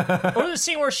 Yeah. Or the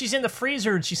scene where she's in the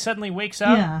freezer and she suddenly wakes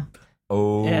up. Yeah.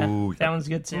 Oh. Yeah, that one's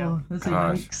good too. Oh, that's a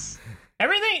Gosh. yikes.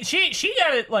 Everything she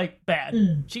got it like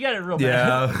bad. She got it real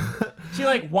bad. Yeah. She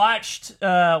like watched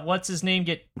what's his name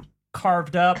get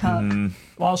carved up Cuck.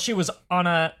 while she was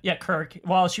on Kirk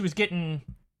while she was getting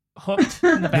hooked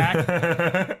in the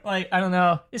back. Like, I don't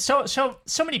know. It's so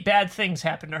many bad things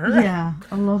happen to her. Yeah,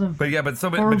 a lot of. but just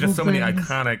Horrible so many things.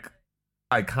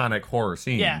 iconic horror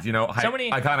scenes. Yeah. You know, So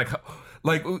many- iconic.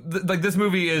 Like this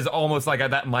movie is almost like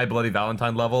at that My Bloody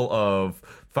Valentine level of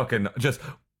fucking just.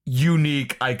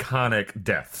 unique, iconic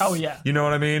deaths. Oh, yeah. You know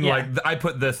what I mean? Yeah. Like, I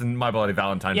put this and My Bloody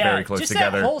Valentine Yeah, very close just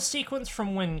together. that whole sequence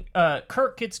from when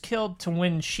Kirk gets killed to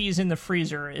when she's in the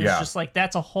freezer is Yeah. just like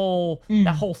that's a whole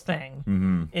that whole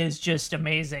thing is just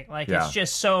amazing. Like Yeah. it's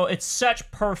just so it's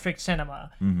such perfect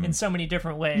cinema in so many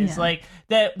different ways. Yeah. Like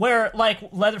that where like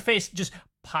Leatherface just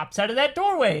pops out of that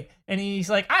doorway and he's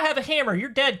like, I have a hammer, you're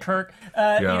dead, Kirk.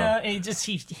 You know, and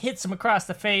he hits him across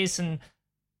the face and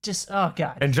just oh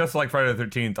god. And just like Friday the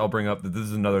 13th, I'll bring up that this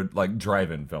is another like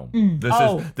drive-in film.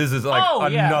 This is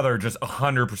like another just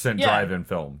 100% Yeah. drive-in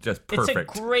film. Just perfect.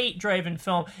 It's a great drive-in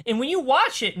film, and when you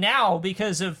watch it now,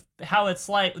 because of how it's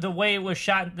like the way it was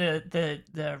shot,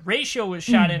 the ratio was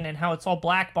shot in, and how it's all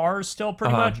black bars still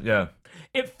pretty much. Yeah.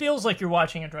 It feels like you're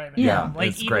watching a drive-in Yeah. film, like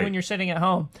it's even great. when you're sitting at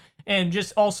home, and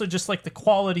just like the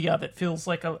quality of it feels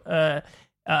like a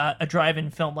drive-in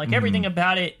film. Like everything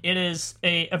about it, it is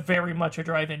a very much a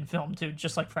drive-in film too,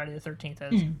 just like Friday the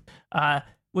 13th is.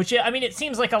 Which I mean, it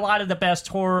seems like a lot of the best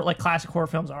horror, like classic horror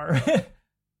films are.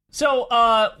 So,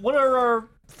 what are our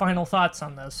final thoughts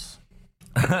on this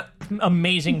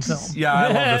amazing film? Yeah, I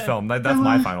love this film. That's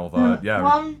my final thought. Yeah.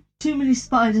 1, too many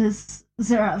spiders,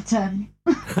 0 out of 10.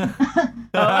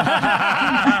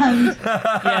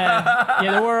 Yeah,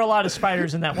 there were a lot of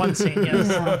spiders in that one scene. Yes,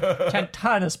 a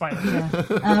ton of spiders.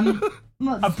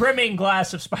 A brimming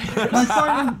glass of spiders.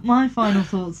 My final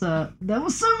thoughts are there were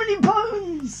so many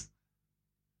bones.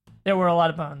 There were a lot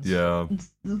of bones. Yeah.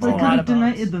 They A could lot have of bones.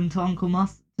 donated them to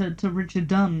to Richard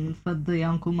Dunn for the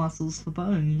Uncle Muscles for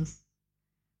bones.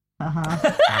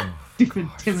 Stupid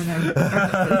Tim and Eric.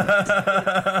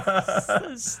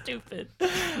 So stupid.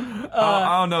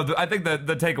 I don't know. I think that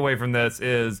the takeaway from this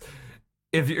is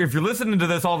if you're listening to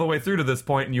this all the way through to this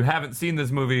point and you haven't seen this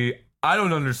movie, I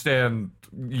don't understand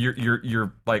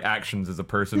your like actions as a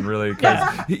person really, because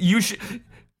you should,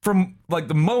 from like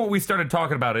the moment we started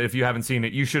talking about it, if you haven't seen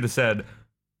it, you should have said,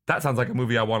 that sounds like a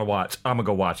movie I want to watch. I'm gonna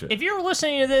go watch it. If you're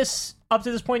listening to this up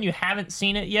to this point, you haven't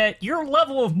seen it yet, your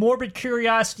level of morbid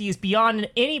curiosity is beyond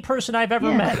any person I've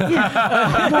ever met.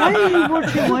 Why are you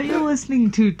watching? Why are you listening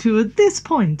to at this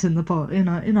point in the in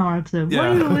our episode? Why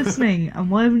are you listening? And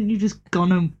why haven't you just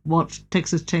gone and watched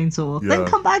Texas Chainsaw? Then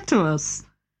come back to us.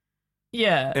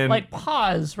 Yeah, And- like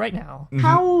pause right now.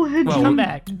 How had you Come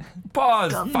back.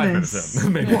 Pause done 5 this? minutes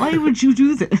in. Maybe. Why would you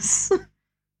do this?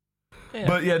 Yeah.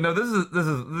 But yeah, no, this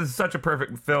is such a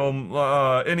perfect film.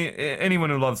 Anyone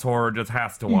who loves horror just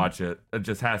has to watch it. It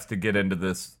just has to get into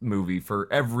this movie for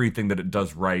everything that it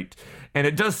does right, and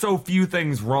it does so few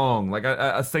things wrong. Like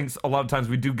I think a lot of times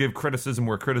we do give criticism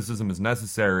where criticism is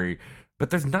necessary, but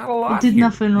there's not a lot. It did here.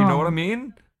 nothing You know wrong. what I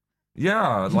mean?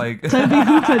 Yeah, like Toby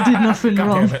Hooper did nothing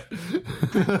wrong. Damn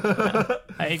it.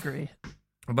 I agree.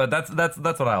 But that's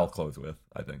what I'll close with,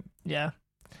 I think. Yeah.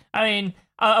 I mean,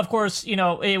 of course, you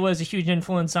know, it was a huge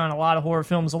influence on a lot of horror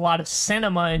films, a lot of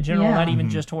cinema in general, Yeah. not even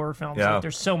just horror films. Yeah. Like,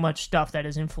 there's so much stuff that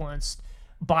is influenced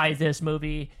by this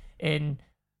movie, and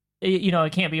you know,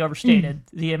 it can't be overstated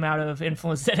the amount of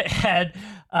influence that it had.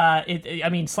 I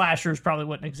mean, slashers probably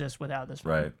wouldn't exist without this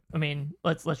movie. Right. I mean,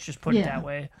 let's just put it that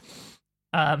way.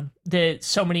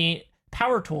 So many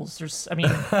power tools.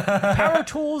 Power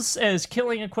tools as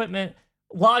killing equipment,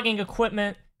 logging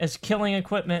equipment as killing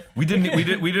equipment. We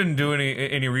didn't do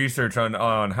any research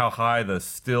on how high the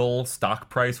still stock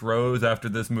price rose after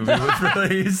this movie was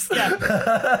released. Yeah,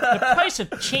 the price of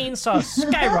chainsaws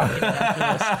skyrocketed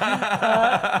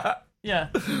after this. Yeah,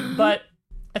 but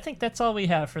I think that's all we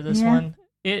have for this one.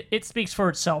 It speaks for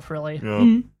itself, really.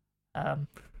 Yeah.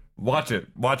 Watch it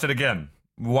again.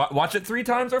 Watch it 3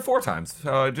 times or 4 times.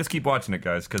 Just keep watching it,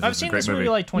 guys, because I've it's a seen great this movie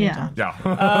like 20 Yeah. times.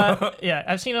 Yeah. Yeah,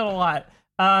 I've seen it a lot.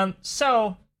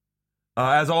 So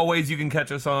As always, you can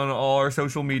catch us on all our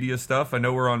social media stuff. I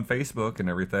know we're on Facebook and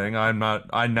everything. I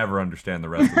never understand the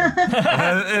rest of them.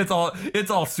 It's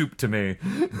all soup to me.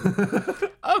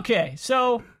 okay,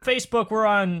 so Facebook, we're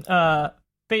on.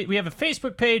 We have a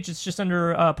Facebook page. It's just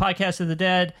under Podcast of the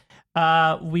Dead.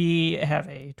 We have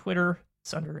a Twitter.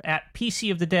 It's under @PC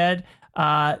of the Dead.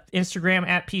 Instagram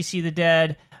 @PC of the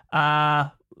Dead.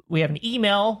 We have an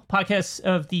email,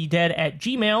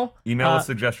 podcastofthedead@gmail. Email us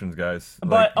suggestions, guys.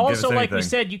 But Give us also, like we anything.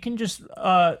 said, you can just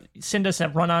send us a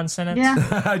run-on sentence.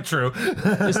 Yeah. True.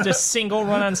 Just a single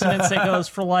run-on sentence that goes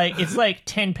for it's like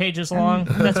 10 pages long.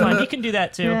 That's fine. You can do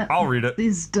that too. Yeah. I'll read it.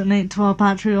 Please donate to our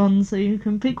Patreon so you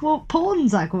can pick what porn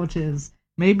Zach watches.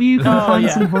 Maybe you can find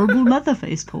yeah. some horrible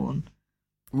Leatherface porn.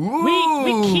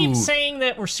 We keep saying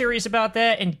that we're serious about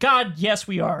that, and God, yes,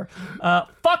 we are.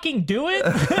 Fucking do it.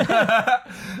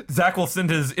 Zach will send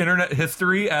his internet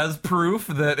history as proof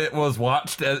that it was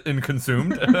watched and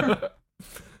consumed.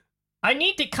 I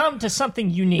need to come to something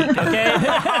unique, okay?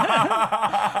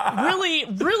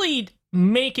 really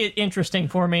make it interesting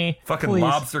for me. Fucking please.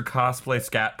 lobster cosplay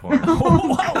scat porn.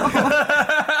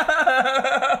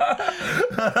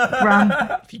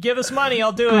 If you give us money,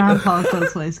 I'll do it. Grandpa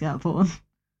cosplay scat porn.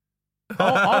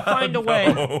 I'll find a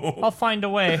way. No. I'll find a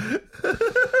way.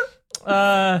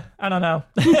 I don't know.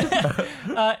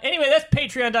 Anyway, that's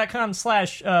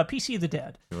patreon.com/PC the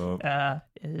Dead.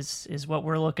 Is what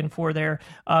we're looking for there.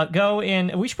 Go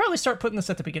and we should probably start putting this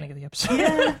at the beginning of the episode.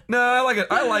 Yeah. No, I like it.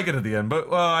 I like it at the end,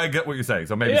 but I get what you're saying,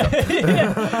 so maybe so.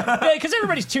 Yeah, because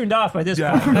everybody's tuned off by this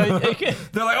point.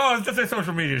 They're like, oh, it's just a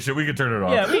social media shit. We can turn it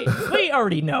off. Yeah, we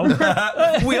already know.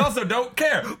 We also don't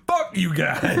care. Fuck you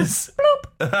guys.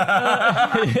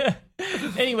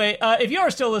 Anyway, if you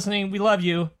are still listening, we love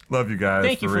you. Love you guys.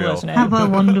 Thank you for real. listening. Have a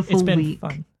wonderful It's been week.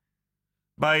 fun.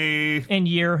 Bye. And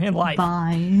year and life.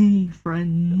 Bye,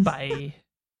 friends. Bye.